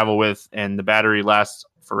travel with, and the battery lasts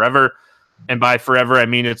forever. And by forever, I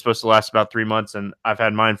mean it's supposed to last about 3 months, and I've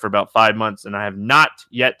had mine for about 5 months, and I have not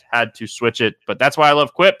yet had to switch it, but that's why I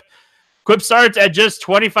love Quip. Quip starts at just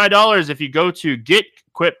 $25 if you go to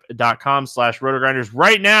getquip.com/rotogrinders.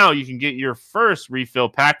 Right now, you can get your first refill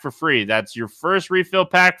pack for free. That's your first refill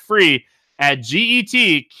pack free at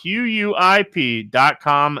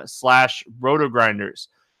getquip.com/rotogrinders.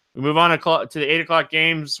 We move on to the 8 o'clock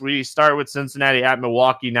games. We start with Cincinnati at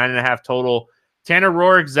Milwaukee, 9.5 total. Tanner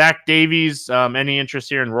Roark, Zach Davies. Any interest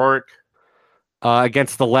here in Roark?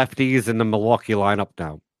 Against the lefties in the Milwaukee lineup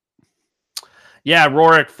now. Yeah,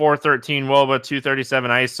 Roark, 413 WOBA, 237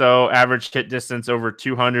 ISO, average hit distance over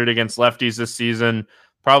 200 against lefties this season.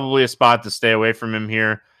 Probably a spot to stay away from him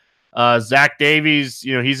here. Zach Davies,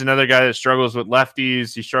 he's another guy that struggles with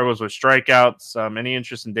lefties. He struggles with strikeouts. Any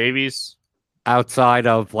interest in Davies? Outside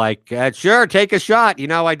of sure, take a shot.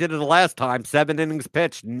 I did it the last time. 7 innings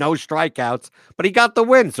pitched, no strikeouts, but he got the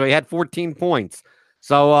win, so he had 14 points.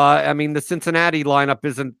 So, the Cincinnati lineup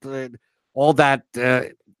isn't all that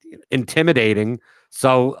intimidating.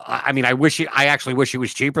 So, I actually wish he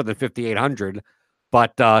was cheaper than 5,800,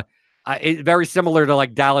 but it's very similar to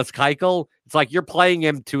Dallas Keuchel. It's like you're playing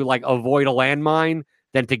him to avoid a landmine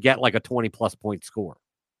than to get a 20+ point score.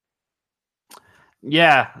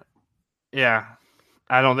 Yeah.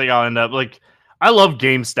 I don't think I'll end up I love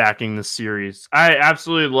game stacking this series. I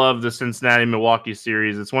absolutely love the Cincinnati Milwaukee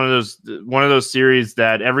series. It's one of those series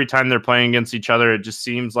that every time they're playing against each other, it just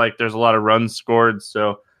seems like there's a lot of runs scored.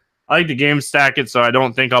 So I like to game stack it. So I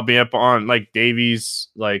don't think I'll be up on Davies.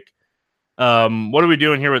 What are we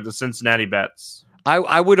doing here with the Cincinnati bets?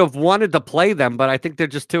 I would have wanted to play them, but I think they're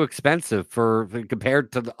just too expensive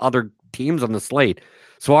compared to the other teams on the slate.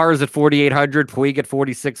 Suarez at 4,800, Puig at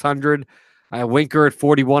 4,600. Winker at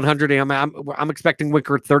 4,100. I'm expecting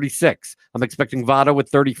Winker at 36. I'm expecting Votto at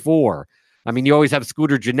 34. You always have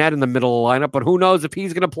Scooter Gennett in the middle of the lineup, but who knows if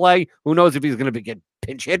he's going to play? Who knows if he's going to get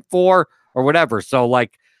pinch hit for or whatever? So,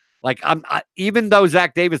 even though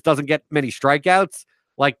Zach Davis doesn't get many strikeouts,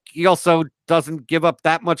 he also doesn't give up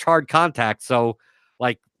that much hard contact. So,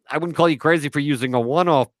 I wouldn't call you crazy for using a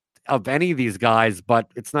one-off of any of these guys,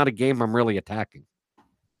 but it's not a game I'm really attacking.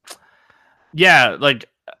 Yeah,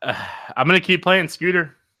 I'm gonna keep playing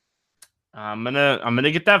Scooter. I'm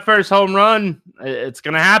gonna get that first home run. It's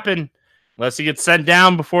gonna happen unless he gets sent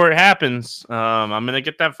down before it happens. I'm gonna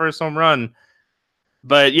get that first home run.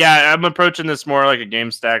 But yeah, I'm approaching this more like a game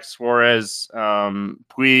stack. Suarez,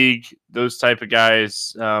 Puig, those type of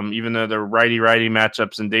guys. Even though they're righty-righty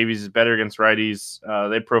matchups and Davies is better against righties,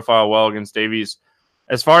 they profile well against Davies.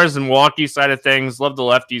 As far as the Milwaukee side of things, love the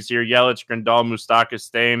lefties here. Yelich, Grandal,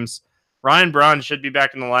 Moustakas, Thames. Ryan Braun should be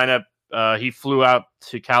back in the lineup. He flew out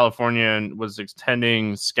to California and was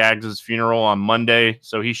attending Skaggs' funeral on Monday,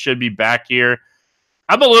 so he should be back here.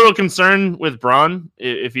 I'm a little concerned with Braun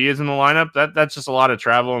if he is in the lineup. That's just a lot of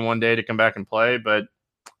travel in one day to come back and play, but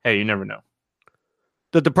hey, you never know.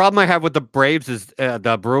 The problem I have with the Braves is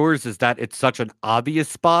the Brewers is that it's such an obvious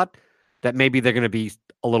spot that maybe they're going to be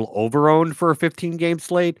a little over-owned for a 15-game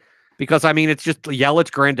slate because, it's just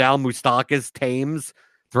Yelich, Grandal, Moustakas, Thames,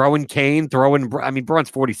 throwing Kane, Braun's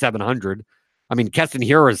 4,700. Keston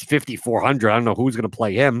Hiura is 5,400. I don't know who's going to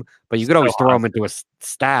play him, but you could always throw him into a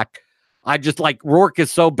stack. I just Roark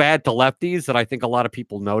is so bad to lefties that I think a lot of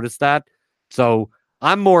people notice that. So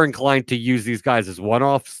I'm more inclined to use these guys as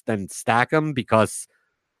one-offs than stack them because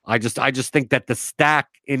I just think that the stack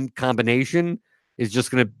in combination is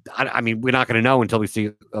just going to, we're not going to know until we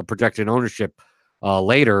see a projected ownership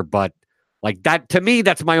later, but that to me,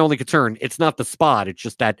 that's my only concern. It's not the spot. It's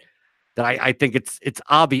just that I think it's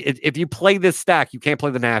obvious. If you play this stack, you can't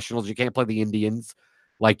play the Nationals. You can't play the Indians.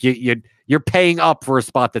 You're paying up for a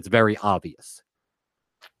spot that's very obvious.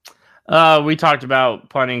 We talked about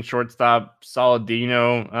punting shortstop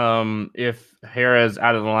Saladino. If Hera's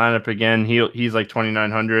out of the lineup again, he's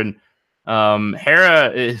 2,900.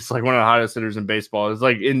 Hera is one of the hottest hitters in baseball. It's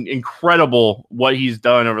incredible what he's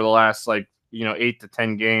done over the last 8 to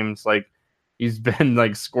 10 games. He's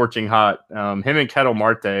been scorching hot. Him and Kettle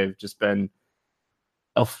Marte have just been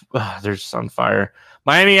they're just on fire.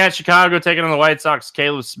 Miami at Chicago taking on the White Sox.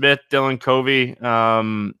 Caleb Smith, Dylan Covey.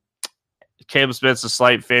 Caleb Smith's a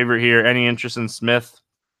slight favorite here. Any interest in Smith?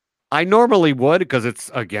 I normally would because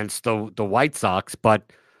it's against the White Sox,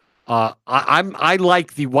 but I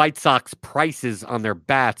like the White Sox prices on their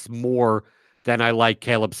bats more than I like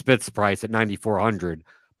Caleb Smith's price at 9,400.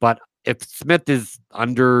 But if Smith is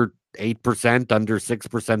under 8%, under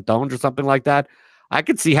 6% owned or something like that, I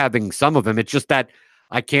could see having some of him. It's just that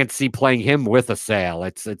I can't see playing him with a sale.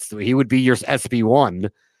 He would be your SB1,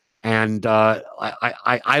 and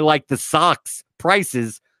I like the Sox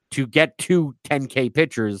prices to get 2 10K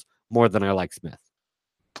pitchers more than I like Smith.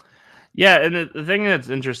 Yeah, and the thing that's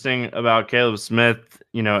interesting about Caleb Smith,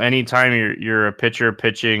 anytime you're a pitcher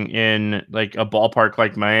pitching in a ballpark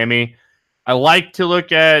like Miami, I like to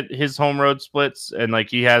look at his home road splits, and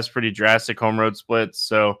he has pretty drastic home road splits.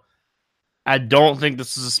 So I don't think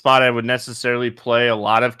this is a spot I would necessarily play a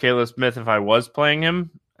lot of Caleb Smith if I was playing him.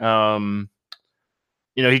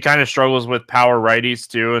 He kind of struggles with power righties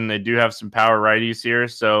too, and they do have some power righties here.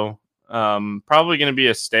 So probably going to be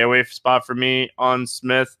a stay away spot for me on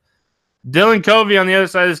Smith. Dylan Covey on the other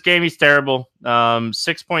side of this game, he's terrible.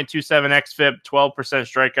 6.27 xFIP, 12%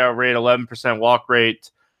 strikeout rate, 11% walk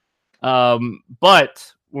rate.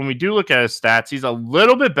 But when we do look at his stats, he's a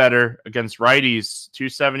little bit better against righties.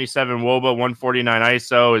 277 WOBA, 149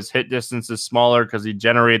 ISO. His hit distance is smaller because he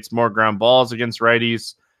generates more ground balls against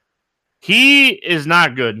righties. He is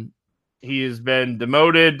not good. He has been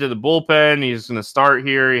demoted to the bullpen. He's going to start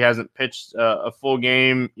here. He hasn't pitched a full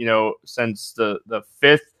game, since the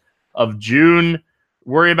 5th of June.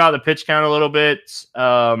 Worry about the pitch count a little bit.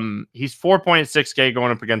 He's 4.6K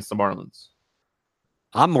going up against the Marlins.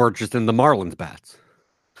 I'm more interested in the Marlins bats.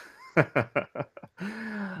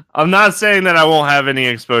 I'm not saying that I won't have any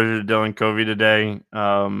exposure to Dylan Covey today.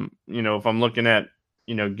 If I'm looking at,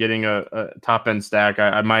 getting a top end stack,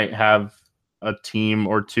 I might have a team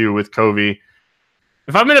or two with Covey.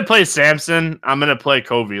 If I'm going to play Samson, I'm going to play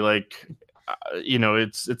Covey.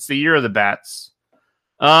 It's the year of the bats.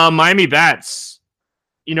 Miami bats,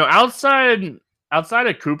 outside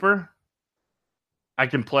of Cooper, I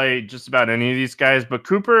can play just about any of these guys, but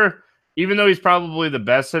Cooper, even though he's probably the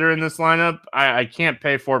best hitter in this lineup, I can't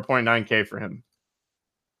pay 4.9K for him.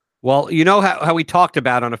 Well, how we talked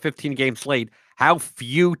about on a 15-game slate, how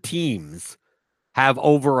few teams have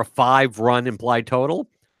over a 5-run implied total.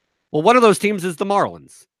 Well, one of those teams is the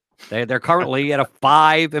Marlins. They're currently at a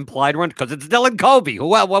 5 implied run because it's Dylan Covey.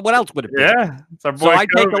 What else would it be? Yeah, it's our boy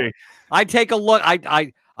Covey. I take a look.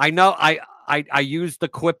 I know I use the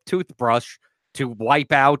Quip toothbrush to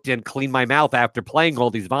wipe out and clean my mouth after playing all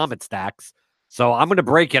these vomit stacks. So I'm going to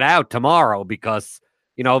break it out tomorrow because,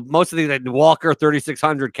 most of these, Walker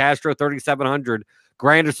 3,600, Castro 3,700,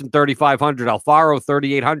 Granderson 3,500, Alfaro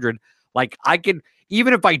 3,800. I can,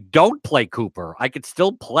 even if I don't play Cooper, I could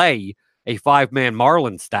still play a 5-man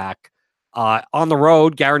Marlin stack on the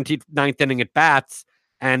road, guaranteed 9th inning at bats.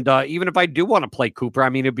 And even if I do want to play Cooper,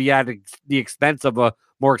 it'd be at the expense of a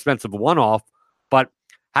more expensive one-off. But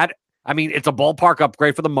it's a ballpark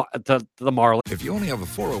upgrade for the Marlins. If you only have a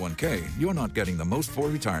 401k, you're not getting the most for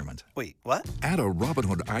retirement. Wait, what? Add a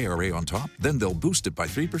Robinhood IRA on top, then they'll boost it by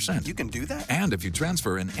 3%. You can do that? And if you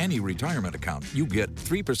transfer in any retirement account, you get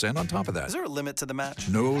 3% on top of that. Is there a limit to the match?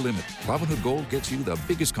 No limit. Robinhood Gold gets you the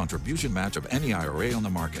biggest contribution match of any IRA on the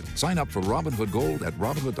market. Sign up for Robinhood Gold at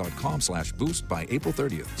Robinhood.com/boost by April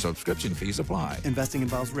 30th. Subscription fees apply. Investing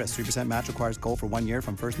involves risk. 3% match requires gold for 1 year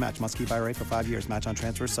from first match. Must keep IRA for 5 years. Match on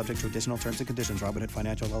transfers subject to additional terms and conditions. Robinhood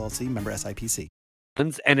Financial LLC, member SIPC.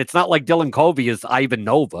 And it's not like Dylan Covey is Ivan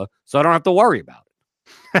Nova, so I don't have to worry about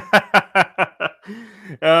it.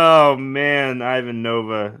 Oh man, Ivan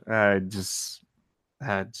Nova. And the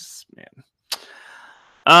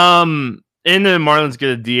Marlins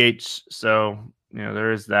get a DH, so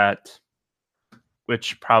there is that,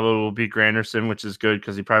 which probably will be Granderson, which is good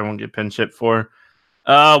because he probably won't get pinch hit for.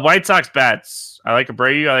 White Sox bats. I like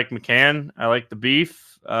Abreu, I like McCann, I like the Beef.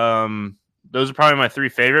 Those are probably my 3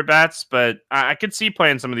 favorite bats, but I could see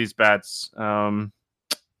playing some of these bats.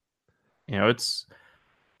 It's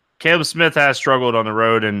Caleb Smith has struggled on the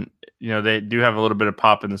road, and they do have a little bit of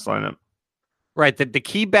pop in this lineup. Right. The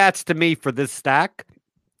key bats to me for this stack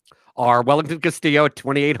are Wellington Castillo at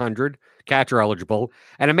 2,800, catcher eligible,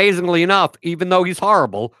 and amazingly enough, even though he's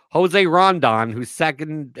horrible, Jose Rondon, who's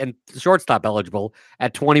second and shortstop eligible,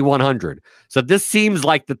 at 2,100. So this seems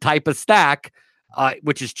like the type of stack,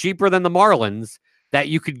 which is cheaper than the Marlins, that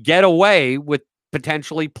you could get away with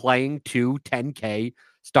potentially playing 2 10K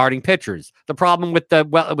starting pitchers. The problem with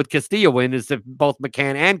Castillo is if both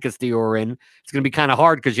McCann and Castillo are in, it's going to be kind of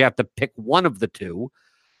hard because you have to pick one of the two.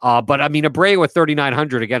 But Abreu at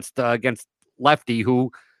 3,900 against lefty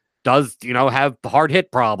who does have hard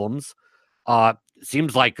hit problems.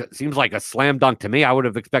 Seems like a slam dunk to me. I would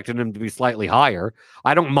have expected him to be slightly higher.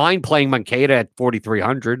 I don't mind playing Moncada at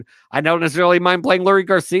 4,300. I don't necessarily mind playing Lurie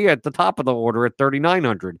Garcia at the top of the order at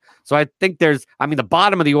 3,900. So I think the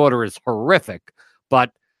bottom of the order is horrific,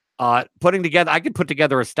 but I could put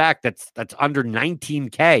together a stack that's under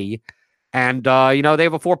 19K, and they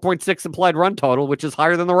have a 4.6 implied run total, which is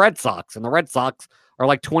higher than the Red Sox, and the Red Sox are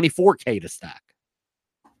like 24K to stack.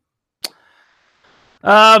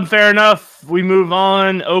 Fair enough. We move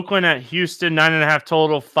on. Oakland at Houston, 9.5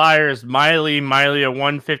 total. Fires Miley a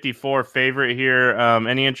 154 favorite here.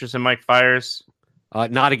 Any interest in Mike Fiers?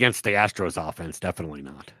 Not against the Astros offense. Definitely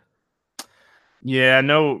not. Yeah,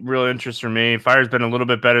 no real interest for me. Fiers been a little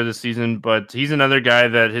bit better this season, but he's another guy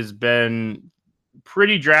that has been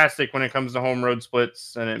pretty drastic when it comes to home road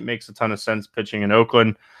splits, and it makes a ton of sense pitching in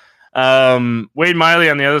Oakland. Wade Miley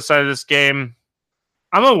on the other side of this game.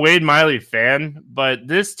 I'm a Wade Miley fan, but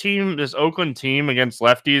this Oakland team against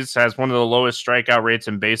lefties has one of the lowest strikeout rates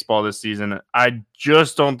in baseball this season. I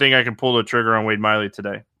just don't think I can pull the trigger on Wade Miley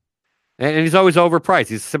today. And he's always overpriced.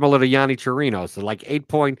 He's similar to Yanni Chirino. So like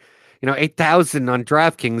 8,000 on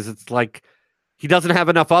DraftKings. It's like he doesn't have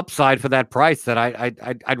enough upside for that price that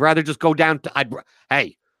I'd rather just go down to,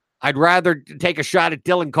 I'd rather take a shot at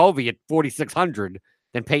Dylan Covey at 4,600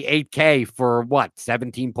 than pay $8K for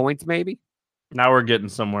 17 points maybe. Now we're getting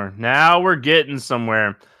somewhere.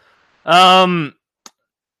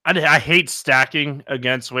 I hate stacking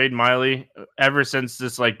against Wade Miley ever since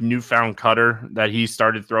this like newfound cutter that he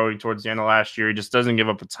started throwing towards the end of last year. He just doesn't give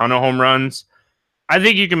up a ton of home runs. I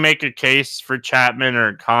think you can make a case for Chapman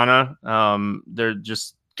or Kana. They're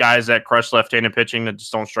just guys that crush left-handed pitching that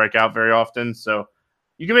just don't strike out very often. So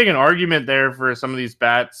you can make an argument there for some of these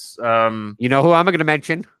bats. You know who I'm going to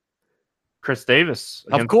mention? Chris Davis.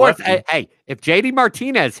 Of course. Hey, if JD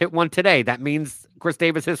Martinez hit one today, that means Chris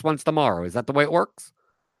Davis hits one tomorrow. Is that the way it works?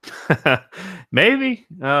 Maybe.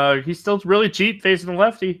 He's still really cheap facing the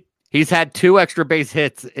lefty. He's had 2 extra base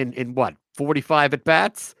hits in 45 at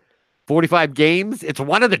bats, 45 games. It's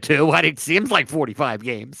one of the 2. It seems like 45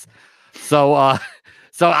 games. So I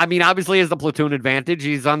mean, obviously, as the platoon advantage,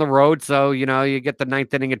 he's on the road. So, you get the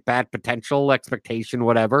 9th inning at bat potential, expectation,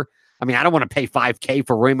 whatever. I mean, I don't want to pay $5K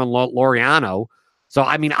for Raymond Laureano. So,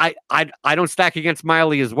 I mean, I don't stack against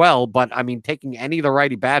Miley as well, but I mean, taking any of the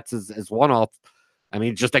righty bats is one off. I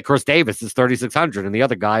mean, just that Chris Davis is 3,600 and the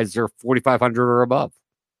other guys are 4,500 or above.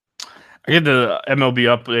 I get the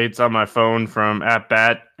MLB updates on my phone from At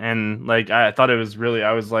Bat, and I thought it was really,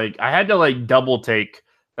 I had to double take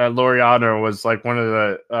that Laureano was one of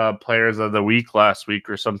the players of the week last week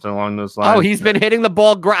or something along those lines. Oh, he's been hitting the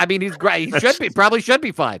ball. I mean, he's great. He probably should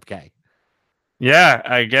be 5K. Yeah,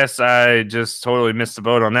 I guess I just totally missed the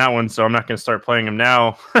boat on that one, so I'm not going to start playing him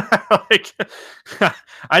now.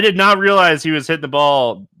 I did not realize he was hitting the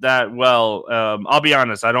ball that well. I'll be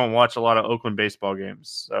honest, I don't watch a lot of Oakland baseball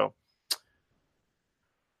games, so.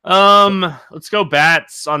 Let's go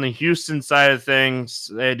bats on the Houston side of things.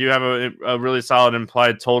 They do have a really solid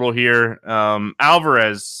implied total here.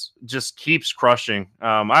 Alvarez just keeps crushing.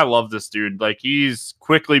 I love this dude. He's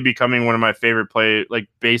quickly becoming one of my favorite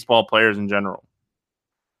baseball players in general.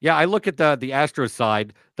 Yeah, I look at the Astros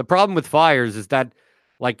side. The problem with Fiers is that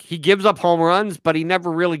he gives up home runs, but he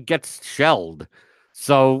never really gets shelled.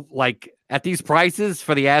 So at these prices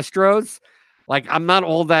for the Astros, I'm not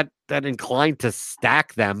all that inclined to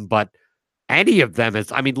stack them, but any of them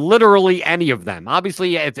is, I mean, literally any of them.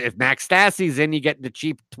 Obviously, if Max Stassi's in, you get the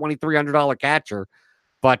cheap $2,300 catcher.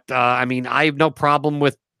 But I mean, I have no problem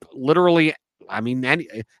with literally, I mean,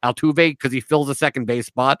 Altuve, because he fills a second base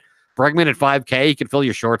spot. Bregman at 5K, he can fill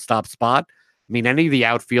your shortstop spot. I mean, any of the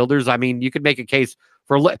outfielders, I mean, you could make a case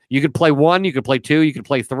for, you could play 1, you could play 2, you could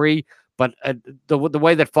play 3, but the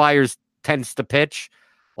way that Fiers tends to pitch,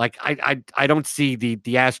 I don't see the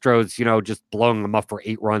Astros, just blowing them up for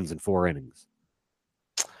 8 runs in 4 innings.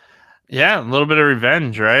 Yeah, a little bit of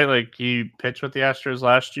revenge, right? He pitched with the Astros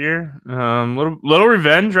last year. Little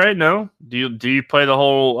revenge, right? No, do you play the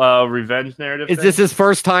whole revenge narrative? Is this his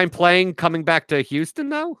first time coming back to Houston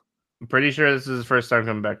though? I'm pretty sure this is his first time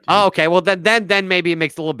coming back to Houston. Oh, okay. Well, then maybe it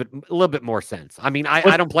makes a little bit more sense. I mean,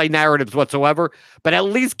 I don't play narratives whatsoever, but at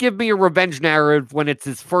least give me a revenge narrative when it's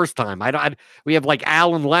his first time. We have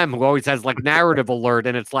Alan Lem who always has narrative alert,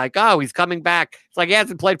 and it's oh, he's coming back. It's he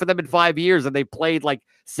hasn't played for them in 5 years, and they played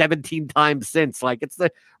 17 times since. It's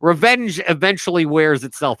the revenge eventually wears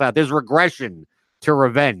itself out. There's regression to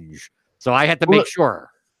revenge, so I had to make sure.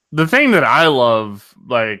 The thing that I love,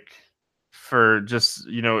 for just,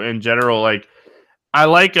 in general, I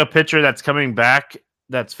like a pitcher that's coming back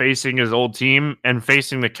that's facing his old team and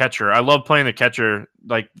facing the catcher. I love playing the catcher.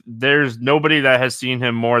 There's nobody that has seen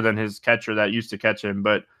him more than his catcher that used to catch him,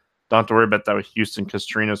 but don't have to worry about that with Houston because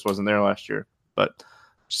Trinos wasn't there last year. But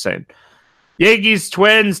just saying. Yankees,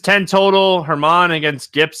 Twins, 10 total. Herman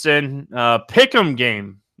against Gibson. Pick'em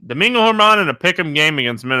game. Domingo Herman in a pick'em game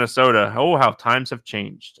against Minnesota. Oh, how times have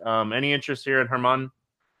changed. Any interest here in Herman?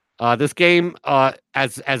 This game,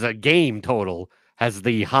 as a game total, has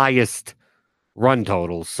the highest run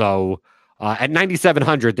total. So at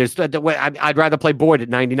 9,700, I'd rather play Boyd at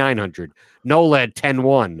 9,900. Nola at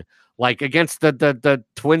 10-1. Against the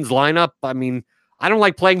Twins lineup, I mean, I don't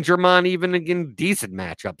like playing German even in decent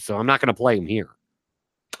matchups, so I'm not going to play him here.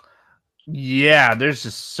 Yeah, there's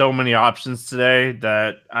just so many options today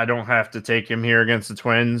that I don't have to take him here against the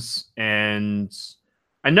Twins. And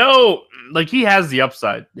I know, he has the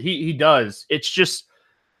upside. He does. It's just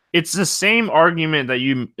it's the same argument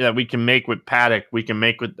that we can make with Paddock, we can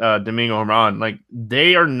make with Domingo Germán. Like,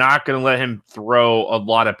 they are not going to let him throw a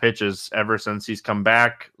lot of pitches ever since he's come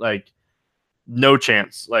back. Like, no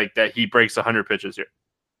chance like that he breaks 100 pitches here.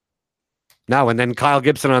 No, and then Kyle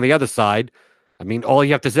Gibson on the other side. I mean, all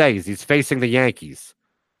you have to say is he's facing the Yankees,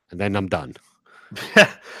 and then I'm done.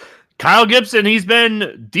 Kyle Gibson, he's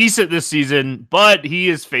been decent this season, but he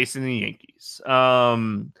is facing the Yankees.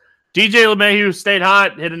 DJ LeMahieu stayed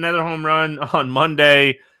hot, hit another home run on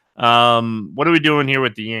Monday. What are we doing here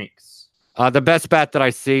with the Yanks? The best bet that I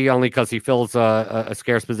see, only because he fills a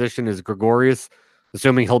scarce position, is Gregorius,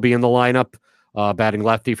 assuming he'll be in the lineup, batting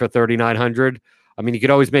lefty for 3,900. I mean, you could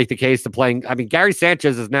always make the case to playing. I mean, Gary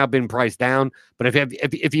Sanchez has now been priced down, but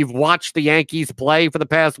if you've watched the Yankees play for the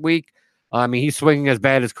past week, I mean, he's swinging as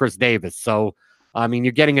bad as Chris Davis. So, I mean,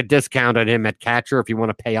 you're getting a discount on him at catcher if you want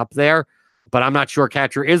to pay up there. But I'm not sure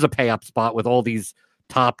catcher is a pay-up spot with all these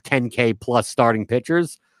top 10K plus starting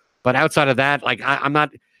pitchers. But outside of that, like I'm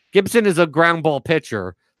not. Gibson is a ground ball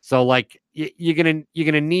pitcher, so like you're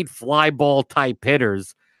gonna need fly ball type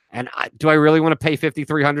hitters. And do I really want to pay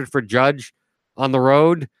 $5,300 for Judge on the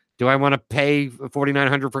road? Do I want to pay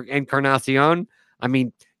 $4,900 for Encarnacion? I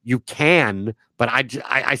mean, you can, but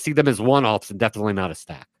I see them as one-offs and definitely not a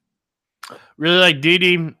stack. Really like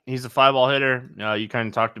Didi. He's a fly ball hitter. You kind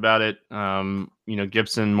of talked about it.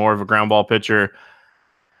 Gibson, more of a ground ball pitcher.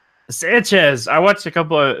 Sanchez, I watched a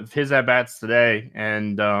couple of his at-bats today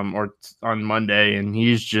and or on Monday, and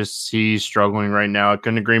he's struggling right now. I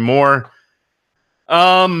couldn't agree more.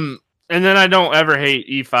 And then I don't ever hate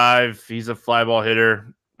E5. He's a fly ball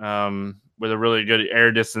hitter with a really good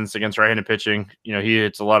air distance against right-handed pitching. He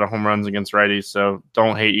hits a lot of home runs against righties, so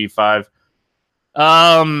don't hate E5.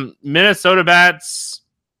 Minnesota bats,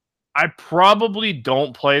 I probably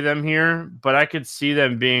don't play them here, but I could see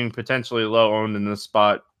them being potentially low owned in this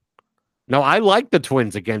spot. No, I like the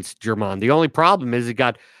Twins against Germán. The only problem is he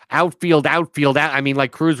got outfield. I mean,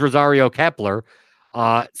 like Cruz, Rosario, Kepler.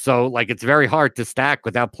 So like it's very hard to stack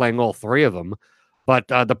without playing all three of them. But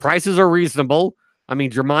the prices are reasonable. I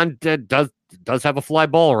mean, Germán does have a fly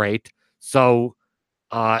ball rate, so.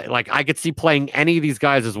 Like I could see playing any of these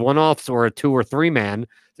guys as one-offs or a 2 or 3 man.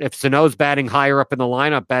 If Sano's batting higher up in the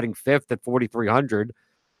lineup, batting 5th at 4,300,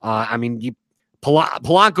 I mean,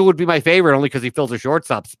 Polanco would be my favorite only because he fills a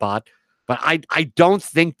shortstop spot. But I don't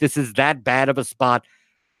think this is that bad of a spot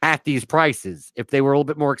at these prices. If they were a little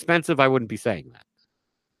bit more expensive, I wouldn't be saying that.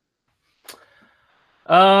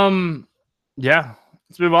 Yeah.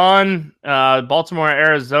 Let's move on. Baltimore,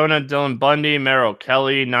 Arizona, Dylan Bundy, Merrill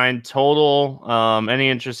Kelly, 9 total. Any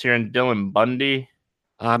interest here in Dylan Bundy?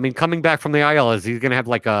 I mean, coming back from the IL, is he going to have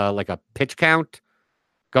like a pitch count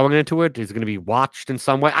going into it? Is he going to be watched in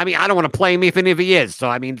some way? I mean, I don't want to play him even if he is. So,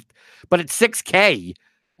 I mean, but at 6K,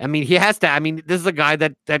 I mean, he has to. I mean, this is a guy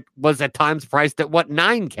that was at times priced at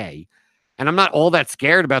 9K. And I'm not all that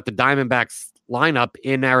scared about the Diamondbacks lineup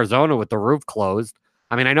in Arizona with the roof closed.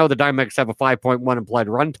 I mean, I know the Diamondbacks have a 5.1 implied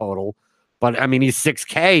run total, but I mean, he's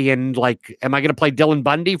 6K, and like, am I going to play Dylan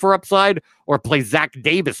Bundy for upside or play Zach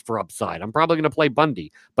Davis for upside? I'm probably going to play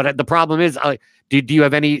Bundy, but the problem is, do you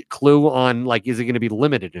have any clue on like, is he going to be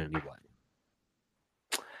limited in any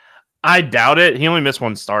way? I doubt it. He only missed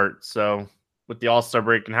 1 start, so with the All-Star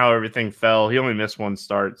break and how everything fell, he only missed 1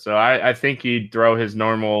 start. So I think he'd throw his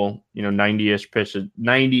normal, 90-ish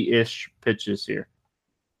pitches here.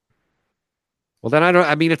 Well, then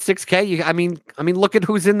I mean, at 6K, I mean, look at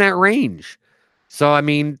who's in that range. So, I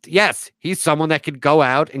mean, yes, he's someone that could go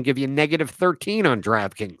out and give you -13 on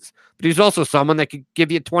DraftKings, but he's also someone that could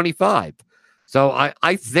give you 25. So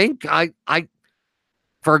I think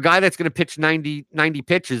for a guy that's going to pitch 90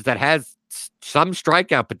 pitches that has some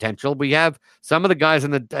strikeout potential, we have some of the guys in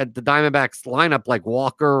the Diamondbacks lineup like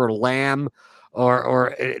Walker or Lamb,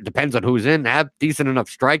 or it depends on who's in, have decent enough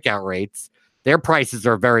strikeout rates. Their prices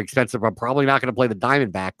are very expensive. I'm probably not going to play the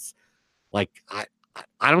Diamondbacks. Like,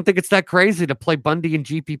 I don't think it's that crazy to play Bundy in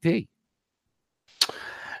GPP.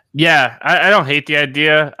 Yeah, I don't hate the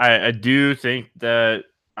idea. I do think that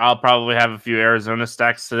I'll probably have a few Arizona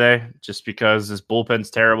stacks today just because this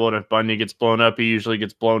bullpen's terrible. And if Bundy gets blown up, he usually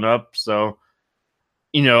gets blown up. So,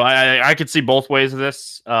 I could see both ways of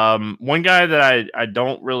this. One guy that I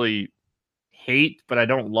don't really hate, but I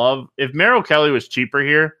don't love, if Merrill Kelly was cheaper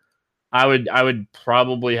here, I would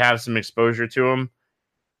probably have some exposure to him.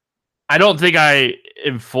 I don't think I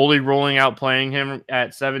am fully ruling out playing him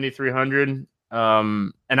at 7,300.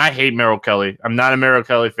 And I hate Merrill Kelly. I'm not a Merrill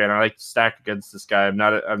Kelly fan. I like to stack against this guy. I'm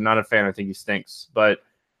not a fan. I think he stinks. But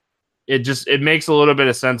it makes a little bit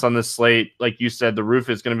of sense on this slate. Like you said, the roof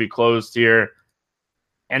is going to be closed here.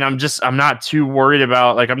 And I'm not too worried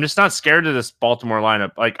about, like, I'm just not scared of this Baltimore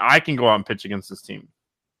lineup. Like, I can go out and pitch against this team.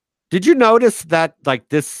 Did you notice that, like,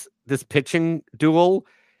 this pitching duel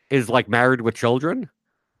is like Married with Children?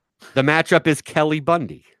 The matchup is Kelly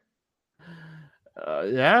Bundy.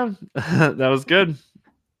 Yeah, that was good.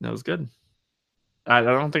 That was good. I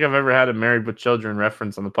don't think I've ever had a Married with Children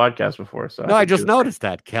reference on the podcast before. So no, I just noticed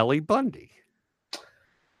that Kelly Bundy.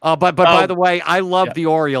 But by the way, I love the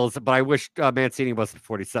Orioles, but I wish Mancini wasn't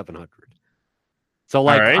 4,700. So,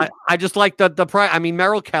 like, right. I just like the price. I mean,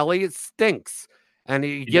 Merrill Kelly, it stinks, and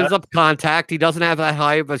he gives up contact. He doesn't have that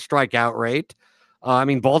high of a strikeout rate. I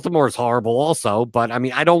mean, Baltimore is horrible also, but I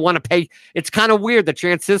mean, I don't want to pay. It's kind of weird that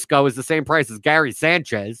Francisco is the same price as Gary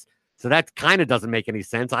Sanchez. So that kind of doesn't make any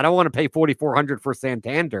sense. I don't want to pay 4,400 for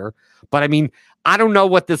Santander, but I mean, I don't know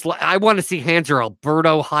what this. I want to see Hans or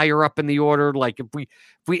Alberto higher up in the order. Like if we,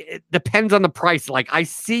 it depends on the price. Like I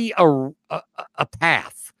see a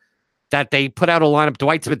path that they put out a lineup.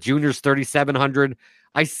 Dwight Smith Jr.'s 3,700.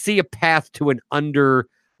 I see a path to an under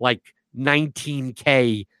like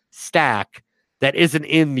 19K stack that isn't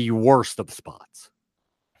in the worst of spots.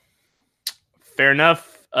 Fair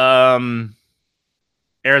enough.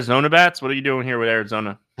 Arizona bats? What are you doing here with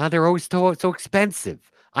Arizona? They're always so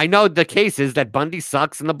expensive. I know the case is that Bundy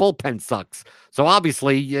sucks and the bullpen sucks. So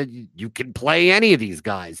obviously you can play any of these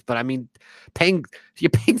guys. But I mean, you're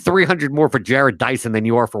paying $300 more for Jared Dyson than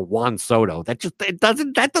you are for Juan Soto. That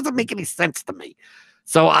doesn't make any sense to me.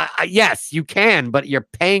 So yes, you can, but you're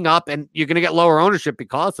paying up and you're going to get lower ownership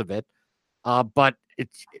because of it. But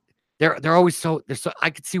they're always so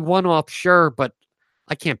I could see one off, sure, but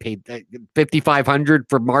I can't pay $5,500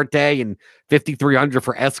 for Marte and $5,300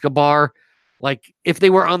 for Escobar. Like if they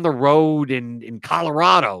were on the road in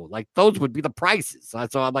Colorado, like those would be the prices.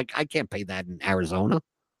 So I'm like, I can't pay that in Arizona.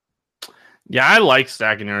 Yeah, I like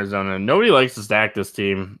stacking Arizona. Nobody likes to stack this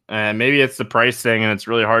team, and maybe it's the price thing, and it's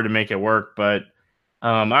really hard to make it work. But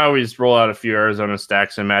I always roll out a few Arizona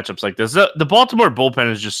stacks in matchups like this. The Baltimore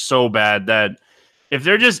bullpen is just so bad that if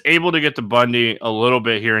they're just able to get to Bundy a little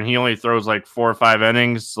bit here and he only throws like 4 or 5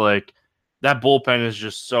 innings, like that bullpen is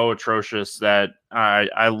just so atrocious that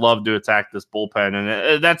I love to attack this bullpen.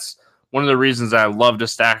 And that's one of the reasons I love to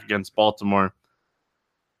stack against Baltimore.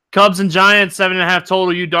 Cubs and Giants, 7.5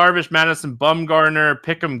 total. You Darvish, Madison, Bumgarner,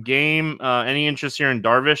 pick'em game. Any interest here in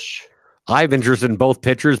Darvish? I have interest in both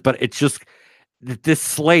pitchers, but it's just this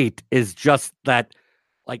slate is just that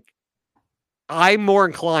like I'm more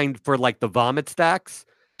inclined for like the vomit stacks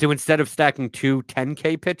to instead of stacking 2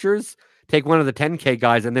 10K pitchers, take one of the 10K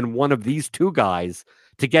guys and then one of these 2 guys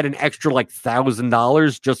to get an extra like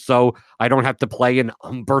 $1,000 just so I don't have to play an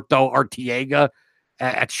Humberto Arteaga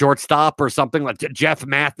at shortstop or something like Jeff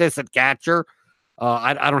Mathis at catcher.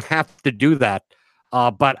 I don't have to do that.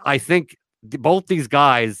 But I think both these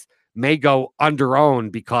guys may go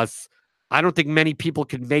under-owned because I don't think many people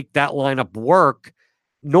can make that lineup work,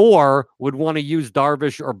 nor would want to use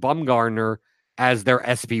Darvish or Bumgarner as their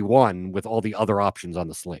SP1 with all the other options on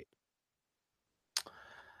the slate.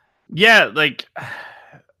 Yeah, like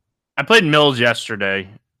I played Mills yesterday,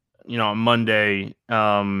 on Monday.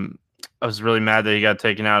 I was really mad that he got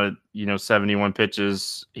taken out at, 71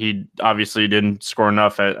 pitches. He obviously didn't score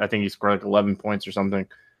enough. I think he scored like 11 points or something.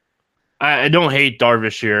 I don't hate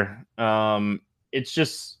Darvish here. It's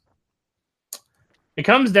just, it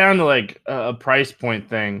comes down to like a price point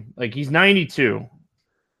thing. Like he's 92.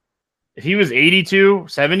 If he was 82,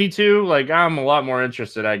 72, like I'm a lot more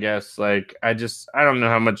interested, I guess. Like I don't know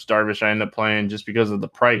how much Darvish I end up playing just because of the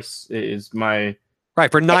price is my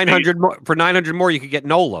right. For 900 more, you could get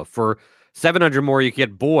Nola. For 700 more, you could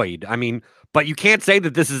get Boyd. I mean, but you can't say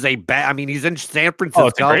that this is a bad. I mean, he's in San Francisco. Oh,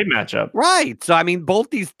 it's a great matchup, right? So I mean, both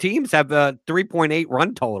these teams have a 3.8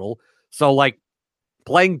 run total. So like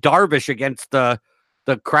playing Darvish against the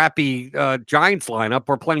crappy Giants lineup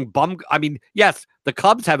or playing I mean, yes, the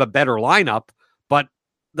Cubs have a better lineup, but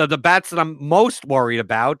the bats that I'm most worried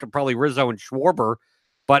about are probably Rizzo and Schwarber.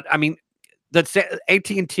 But I mean, the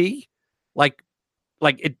AT&T, like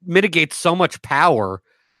it mitigates so much power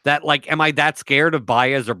that like, am I that scared of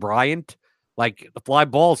Baez or Bryant? Like the fly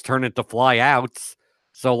balls turn into fly outs.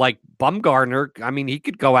 So like Bumgarner, I mean, he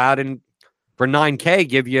could go out and for 9K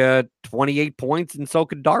give you 28 points, and so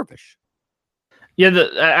could Darvish. Yeah,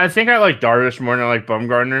 I think I like Darvish more than I like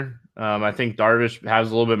Bumgarner. I think Darvish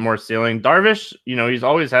has a little bit more ceiling. Darvish, he's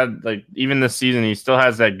always had, like, even this season, he still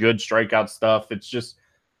has that good strikeout stuff. It's just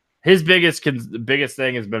his biggest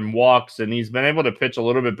thing has been walks, and he's been able to pitch a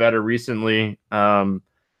little bit better recently.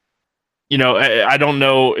 I don't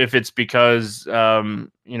know if it's because,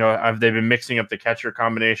 have they been mixing up the catcher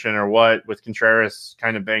combination or what with Contreras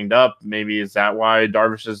kind of banged up? Maybe is that why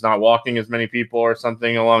Darvish is not walking as many people or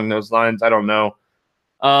something along those lines? I don't know.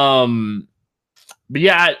 But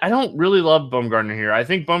yeah, I don't really love Bumgarner here. I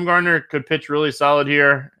think Bumgarner could pitch really solid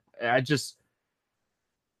here.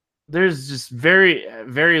 There's just very,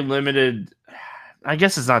 very limited. I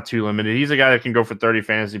guess it's not too limited. He's a guy that can go for 30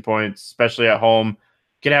 fantasy points, especially at home.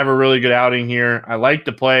 Could have a really good outing here. I like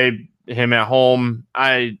to play him at home.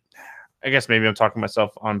 I guess maybe I'm talking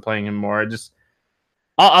myself on playing him more. To me,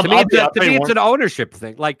 it's an ownership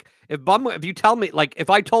thing. Like if you tell me, like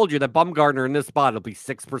if I told you that Bumgarner in this spot will be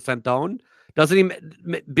 6% owned, doesn't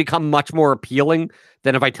he become much more appealing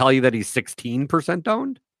than if I tell you that he's 16%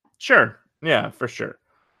 owned? Sure. Yeah, for sure.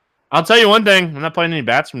 I'll tell you one thing. I'm not playing any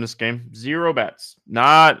bats from this game. 0 bats.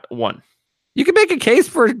 Not one. You can make a case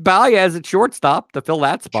for Baez at shortstop to fill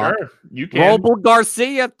that spot. Sure, you can. Roble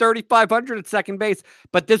Garcia at 3,500 at second base.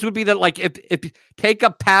 But this would be if take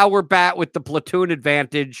a power bat with the platoon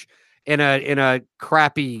advantage in a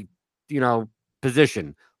crappy,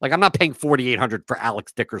 position. Like I'm not paying 4,800 for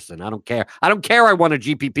Alex Dickerson. I don't care. I won a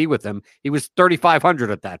GPP with him. He was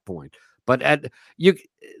 3,500 at that point. But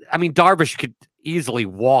Darvish could easily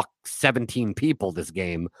walk 17 people this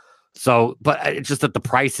game. So, but it's just that the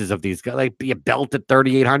prices of these guys, like be a belt at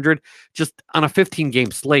 3,800, just on a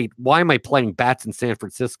 15-game slate. Why am I playing bats in San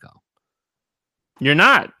Francisco? You're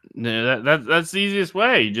not. That's the easiest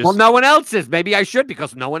way. Well, no one else is. Maybe I should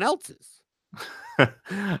because no one else is.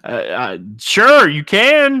 Sure, you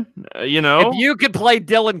can. If you could play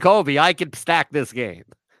Dylan Covey, I could stack this game.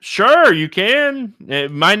 Sure, you can. It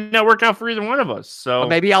might not work out for either one of us. So well,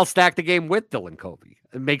 maybe I'll stack the game with Dylan Covey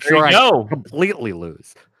and make sure I completely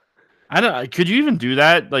lose. Could you even do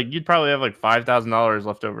that? Like, you'd probably have like $5,000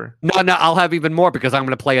 left over. No, I'll have even more because I'm going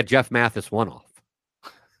to play a Jeff Mathis one-off.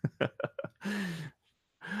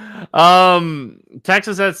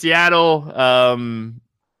 Texas at Seattle.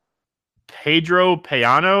 Pedro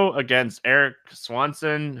Payano against Eric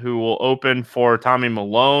Swanson, who will open for Tommy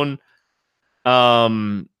Malone.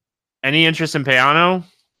 Any interest in Payano?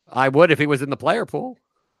 I would if he was in the player pool.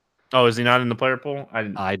 Oh, is he not in the player pool?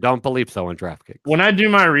 I don't believe so on DraftKings. When I do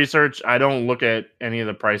my research, I don't look at any of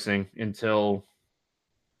the pricing until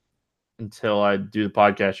I do the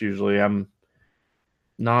podcast. Usually, I'm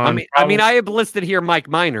not. I have listed here Mike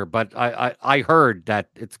Minor, but I heard that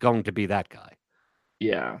it's going to be that guy.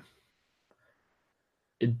 Yeah,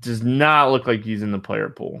 it does not look like he's in the player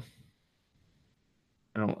pool.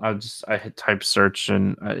 I hit type search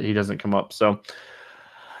and he doesn't come up. So.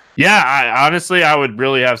 Yeah, I would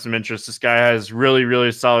really have some interest. This guy has really,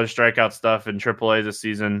 really solid strikeout stuff in AAA this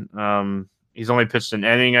season. He's only pitched an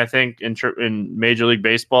inning, I think, in Major League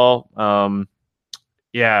Baseball.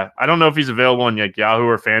 Yeah, I don't know if he's available in like Yahoo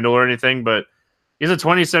or FanDuel or anything, but he's a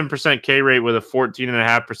 27% K rate with a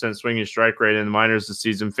 14.5% swinging strike rate in the minors this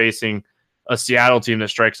season, facing a Seattle team that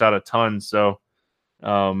strikes out a ton. So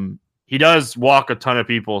he does walk a ton of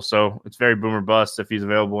people, so it's very boom or bust if he's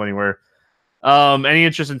available anywhere. Any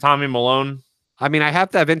interest in Tommy Malone? I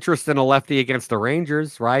have to have interest in a lefty against the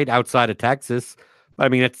Rangers, right? Outside of Texas.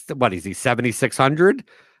 But it's what is he, 7,600?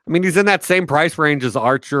 He's in that same price range as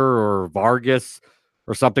Archer or Vargas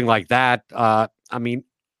or something like that. I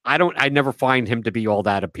never find him to be all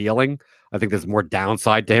that appealing. I think there's more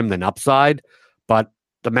downside to him than upside. But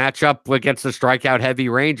the matchup against the strikeout heavy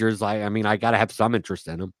Rangers, I got to have some interest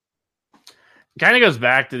in him. Kind of goes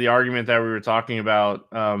back to the argument that we were talking about,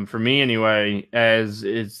 for me anyway, as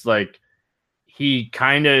it's like he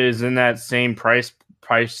kind of is in that same price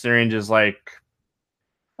range as like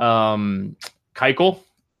Keuchel.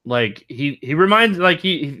 Like he reminds, like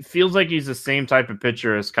he feels like he's the same type of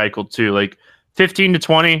pitcher as Keuchel too. Like 15 to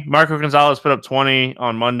 20. Marco Gonzalez put up 20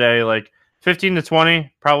 on Monday. Like 15 to 20,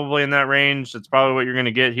 probably in that range. That's probably what you're going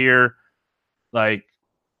to get here. Like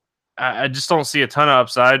I just don't see a ton of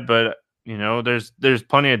upside, but there's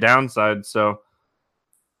plenty of downside. So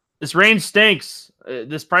this range stinks.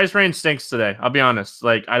 This price range stinks today. I'll be honest.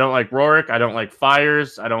 Like, I don't like Rorik. I don't like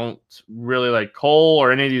Fires. I don't really like Cole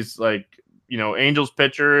or any of these, Angels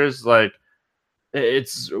pitchers. Like,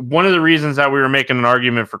 it's one of the reasons that we were making an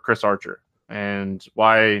argument for Chris Archer and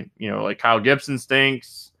why, Kyle Gibson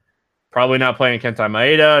stinks. Probably not playing Kenta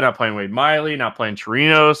Maeda, not playing Wade Miley, not playing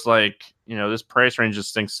Chirinos. Like, this price range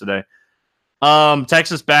just stinks today.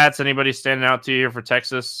 Texas bats, anybody standing out to you here for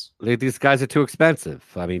Texas? These guys are too expensive.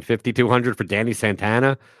 5,200 for Danny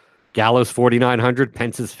Santana, Gallo's 4,900,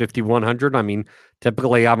 Pence's 5,100.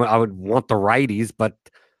 Typically I would want the righties, but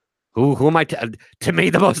who am I to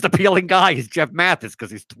me? The most appealing guy is Jeff Mathis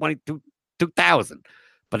because he's 22,000.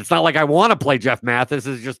 But it's not like I want to play Jeff Mathis.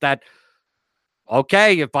 It's just that,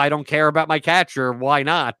 okay, if I don't care about my catcher, why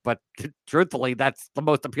not? But truthfully, that's the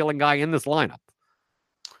most appealing guy in this lineup.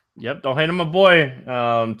 Yep, don't hate him, my boy.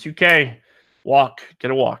 2K,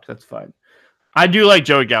 get a walk. That's fine. I do like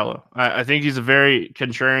Joey Gallo. I think he's a very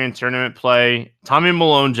contrarian tournament play. Tommy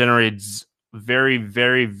Malone generates very,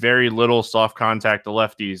 very, very little soft contact to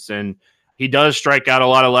lefties, and he does strike out a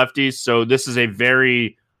lot of lefties. So this is a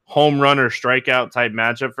very home run or strikeout type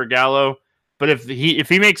matchup for Gallo. But if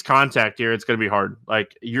he makes contact here, it's going to be hard.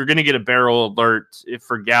 Like, you're going to get a barrel alert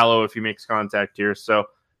for Gallo if he makes contact here. So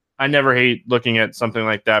I never hate looking at something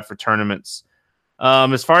like that for tournaments.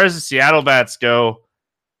 As far as the Seattle bats go,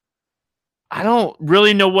 I don't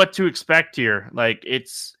really know what to expect here. Like,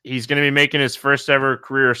 he's going to be making his first ever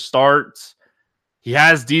career start. He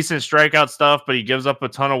has decent strikeout stuff, but he gives up a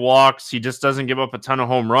ton of walks. He just doesn't give up a ton of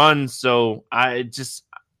home runs. So I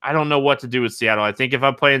don't know what to do with Seattle. I think if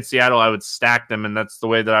I'm playing Seattle, I would stack them, and that's the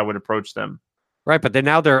way that I would approach them. Right, but then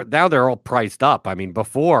now they're all priced up. I mean,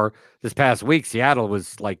 before this past week, Seattle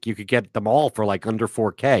was like you could get them all for like under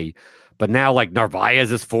 4K, but now like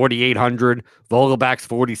Narvaez is 4,800, Vogelback's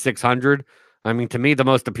 4,600. I mean, to me, the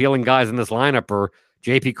most appealing guys in this lineup are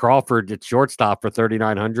J.P. Crawford at shortstop for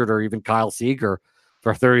 3,900, or even Kyle Seager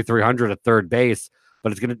for 3,300 at third base.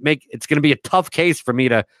 But it's gonna be a tough case for me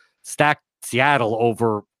to stack Seattle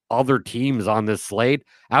over other teams on this slate,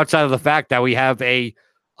 outside of the fact that we have a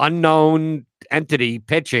unknown entity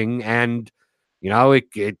pitching, and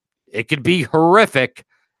it could be horrific,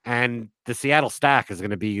 and the Seattle stack is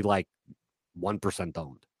going to be like 1%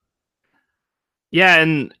 owned. Yeah,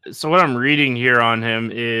 and so what I'm reading here on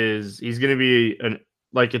him is he's going to be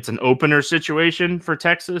it's an opener situation for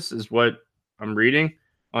Texas, is what I'm reading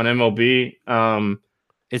on MLB.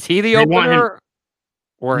 Is he the opener?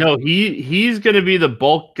 Or no, he's going to be the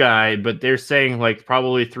bulk guy, but they're saying like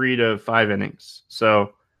probably 3 to 5 innings.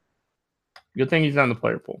 So good thing he's not in the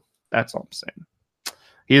player pool. That's all I'm saying.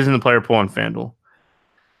 He is in the player pool on FanDuel.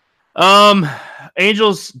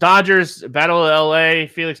 Angels, Dodgers, Battle of LA,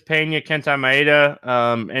 Felix Pena, Kenta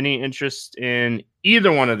Maeda. Any interest in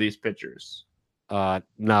either one of these pitchers?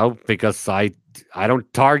 No, because I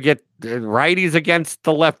don't target righties against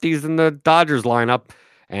the lefties in the Dodgers lineup,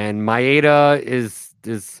 and Maeda is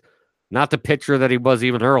not the pitcher that he was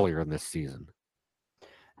even earlier in this season.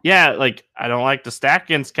 Yeah, like, I don't like the stack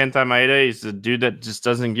against Kenta Maeda. He's a dude that just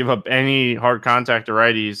doesn't give up any hard contact to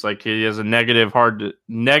righties. Like, he has a negative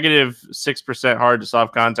 6% hard to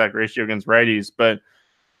soft contact ratio against righties. But,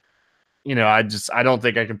 I don't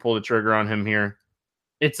think I can pull the trigger on him here.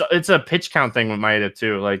 It's a pitch count thing with Maeda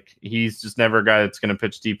too. Like, he's just never a guy that's going to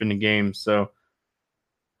pitch deep into games. So,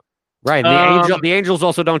 right. The Angels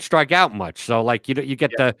also don't strike out much. So, like, you get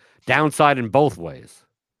the downside in both ways.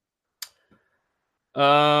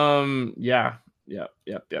 Yep.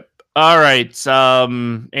 All right.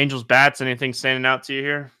 Angels bats, anything standing out to you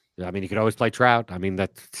here? I mean, you could always play Trout. I mean,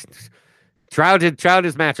 Trout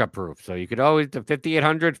is matchup proof. So you could always, the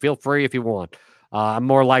 5,800, feel free if you want. I'm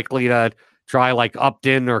more likely to try like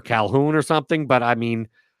Upton or Calhoun or something, but I mean,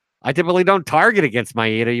 I typically don't target against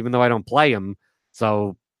Maeda, even though I don't play him.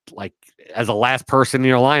 So, like, as a last person in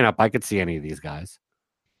your lineup, I could see any of these guys.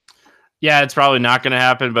 Yeah, it's probably not going to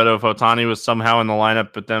happen, but if Ohtani was somehow in the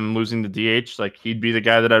lineup, but them losing the DH, like, he'd be the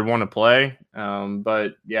guy that I'd want to play.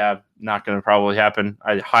 But yeah, not going to probably happen.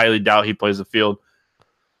 I highly doubt he plays the field.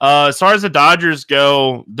 As far as the Dodgers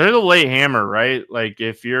go, they're the late hammer, right? Like,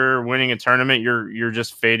 if you're winning a tournament, you're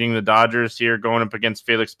just fading the Dodgers here, going up against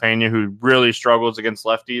Felix Pena, who really struggles against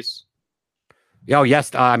lefties. Oh,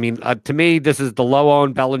 yes. I mean, to me, this is the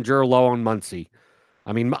low-owned Bellinger, low-owned Muncy.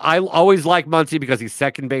 I mean, I always like Muncy because he's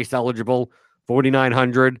second base eligible,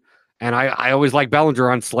 4,900. And I always like Bellinger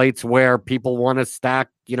on slates where people want to stack,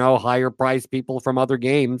 higher price people from other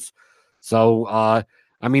games. So, I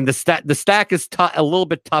mean, the stack is a little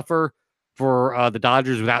bit tougher for the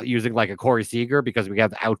Dodgers without using like a Corey Seager, because we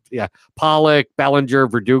have Pollock, Bellinger,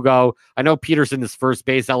 Verdugo. I know Peterson is first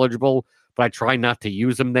base eligible, but I try not to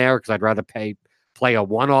use him there because I'd rather play a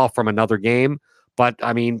one-off from another game. But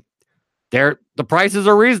I mean, the prices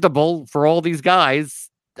are reasonable for all these guys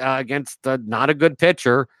against not a good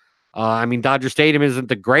pitcher. I mean, Dodger Stadium isn't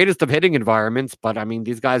the greatest of hitting environments, but I mean,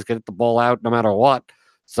 these guys can hit the ball out no matter what.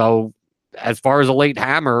 So as far as a late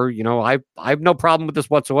hammer, I have no problem with this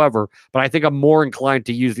whatsoever, but I think I'm more inclined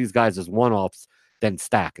to use these guys as one-offs than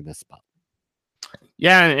stack in this spot.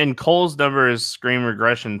 Yeah, and Cole's number is scream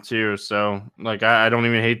regression too. So, like, I don't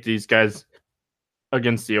even hate these guys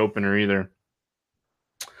against the opener either.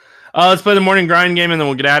 Let's play the morning grind game, and then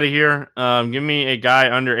we'll get out of here. Give me a guy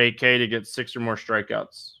under 8K to get 6 or more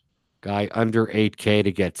strikeouts. Guy under 8K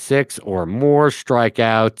to get 6 or more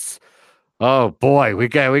strikeouts. Oh boy, we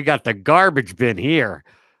got the garbage bin here.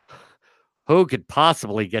 Who could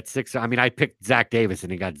possibly get 6? I mean, I picked Zach Davis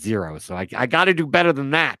and he got 0, so I got to do better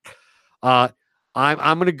than that. I'm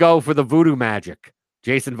going to go for the voodoo magic,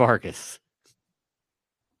 Jason Vargas.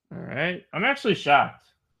 All right, I'm actually shocked.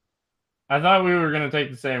 I thought we were going to take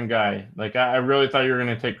the same guy. Like I really thought you were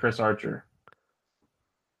going to take Chris Archer.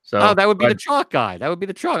 So that would be the chalk guy. That would be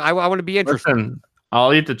the chalk. I want to be interested. Listen,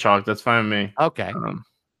 I'll eat the chalk. That's fine with me. Okay.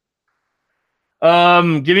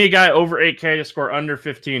 Give me a guy over 8K to score under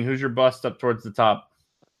 15. Who's your bust up towards the top?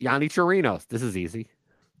 Yanni Chirinos. This is easy.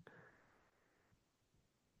 I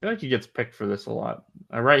feel like he gets picked for this a lot.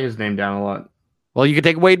 I write his name down a lot. Well, you could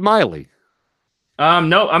take Wade Miley.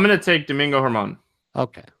 No, I'm going to take Domingo Germán.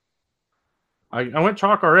 Okay. I went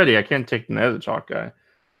chalk already. I can't take the other chalk guy.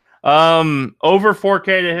 Over 4K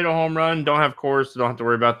to hit a home run. Don't have cores, so don't have to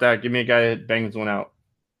worry about that. Give me a guy that bangs one out.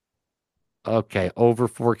 Okay, over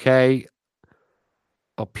 4K.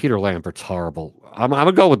 Oh, Peter Lambert's horrible. I'm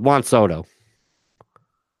gonna go with Juan Soto.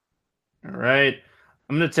 All right.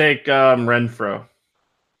 I'm gonna take Renfroe.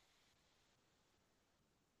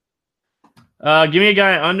 Give me a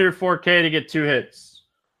guy under 4K to get 2 hits.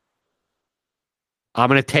 I'm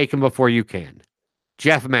gonna take him before you can.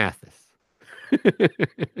 Jeff Mathis.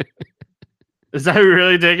 Is that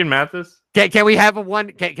really taking Mathis? Can we have a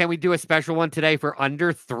one? Can we do a special one today for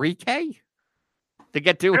under 3K to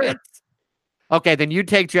get 2 hits? Okay, then you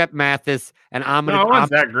take Jeff Mathis, and I'm gonna. No, I want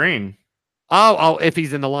Zach Green. Oh, if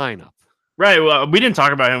he's in the lineup, right? Well, we didn't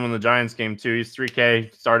talk about him in the Giants game too. He's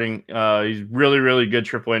 3K starting. He's really, really good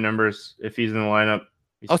AAA numbers if he's in the lineup.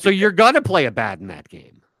 So you're gonna play a bad in that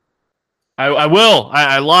game? I will.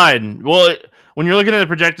 I lied. Well, when you're looking at the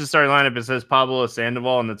projected starting lineup, it says Pablo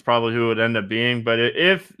Sandoval, and that's probably who it would end up being. But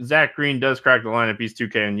if Zach Green does crack the lineup, he's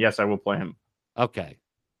 2K, and yes, I will play him. Okay.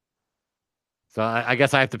 So I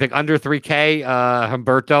guess I have to pick under 3K,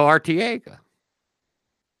 Humberto Arteaga.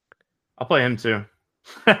 I'll play him too.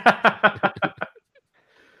 Yeah,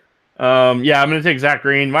 I'm going to take Zach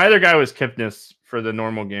Green. My other guy was Kipnis for the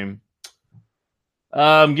normal game.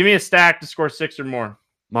 Give me a stack to score 6 or more.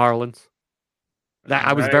 Marlins.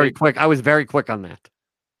 I was very quick. I was very quick on that.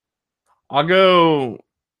 I'll go.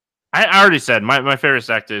 I already said my favorite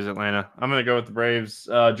stack today is Atlanta. I'm going to go with the Braves.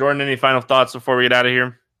 Jordan, any final thoughts before we get out of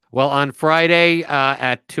here? Well, on Friday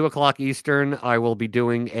at 2:00 Eastern, I will be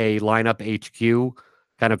doing a lineup HQ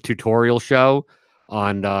kind of tutorial show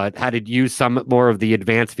on how to use some more of the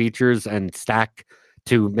advanced features and stack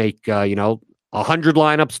to make 100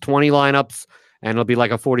 lineups, 20 lineups, and it'll be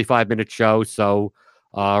like a 45-minute show. So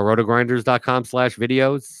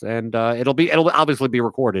rotogrinders.com/videos, and it'll obviously be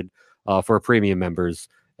recorded for premium members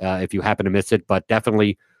if you happen to miss it, but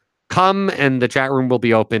definitely come, and the chat room will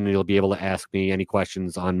be open, and you'll be able to ask me any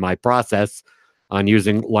questions on my process on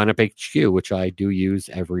using Lineup HQ, which I do use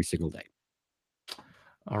every single day.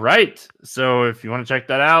 All right. So if you want to check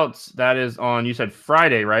that out, that is on, you said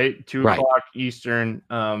Friday, right? 2:00 Eastern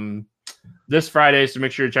this Friday. So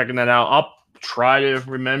make sure you're checking that out. I'll try to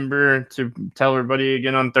remember to tell everybody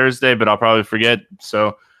again on Thursday, but I'll probably forget.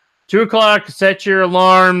 So 2:00, set your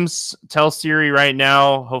alarms. Tell Siri right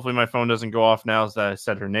now. Hopefully my phone doesn't go off now as I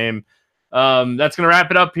said her name. That's going to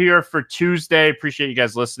wrap it up here for Tuesday. Appreciate you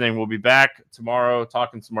guys listening. We'll be back tomorrow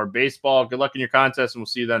talking some more baseball. Good luck in your contest, and we'll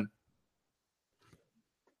see you then.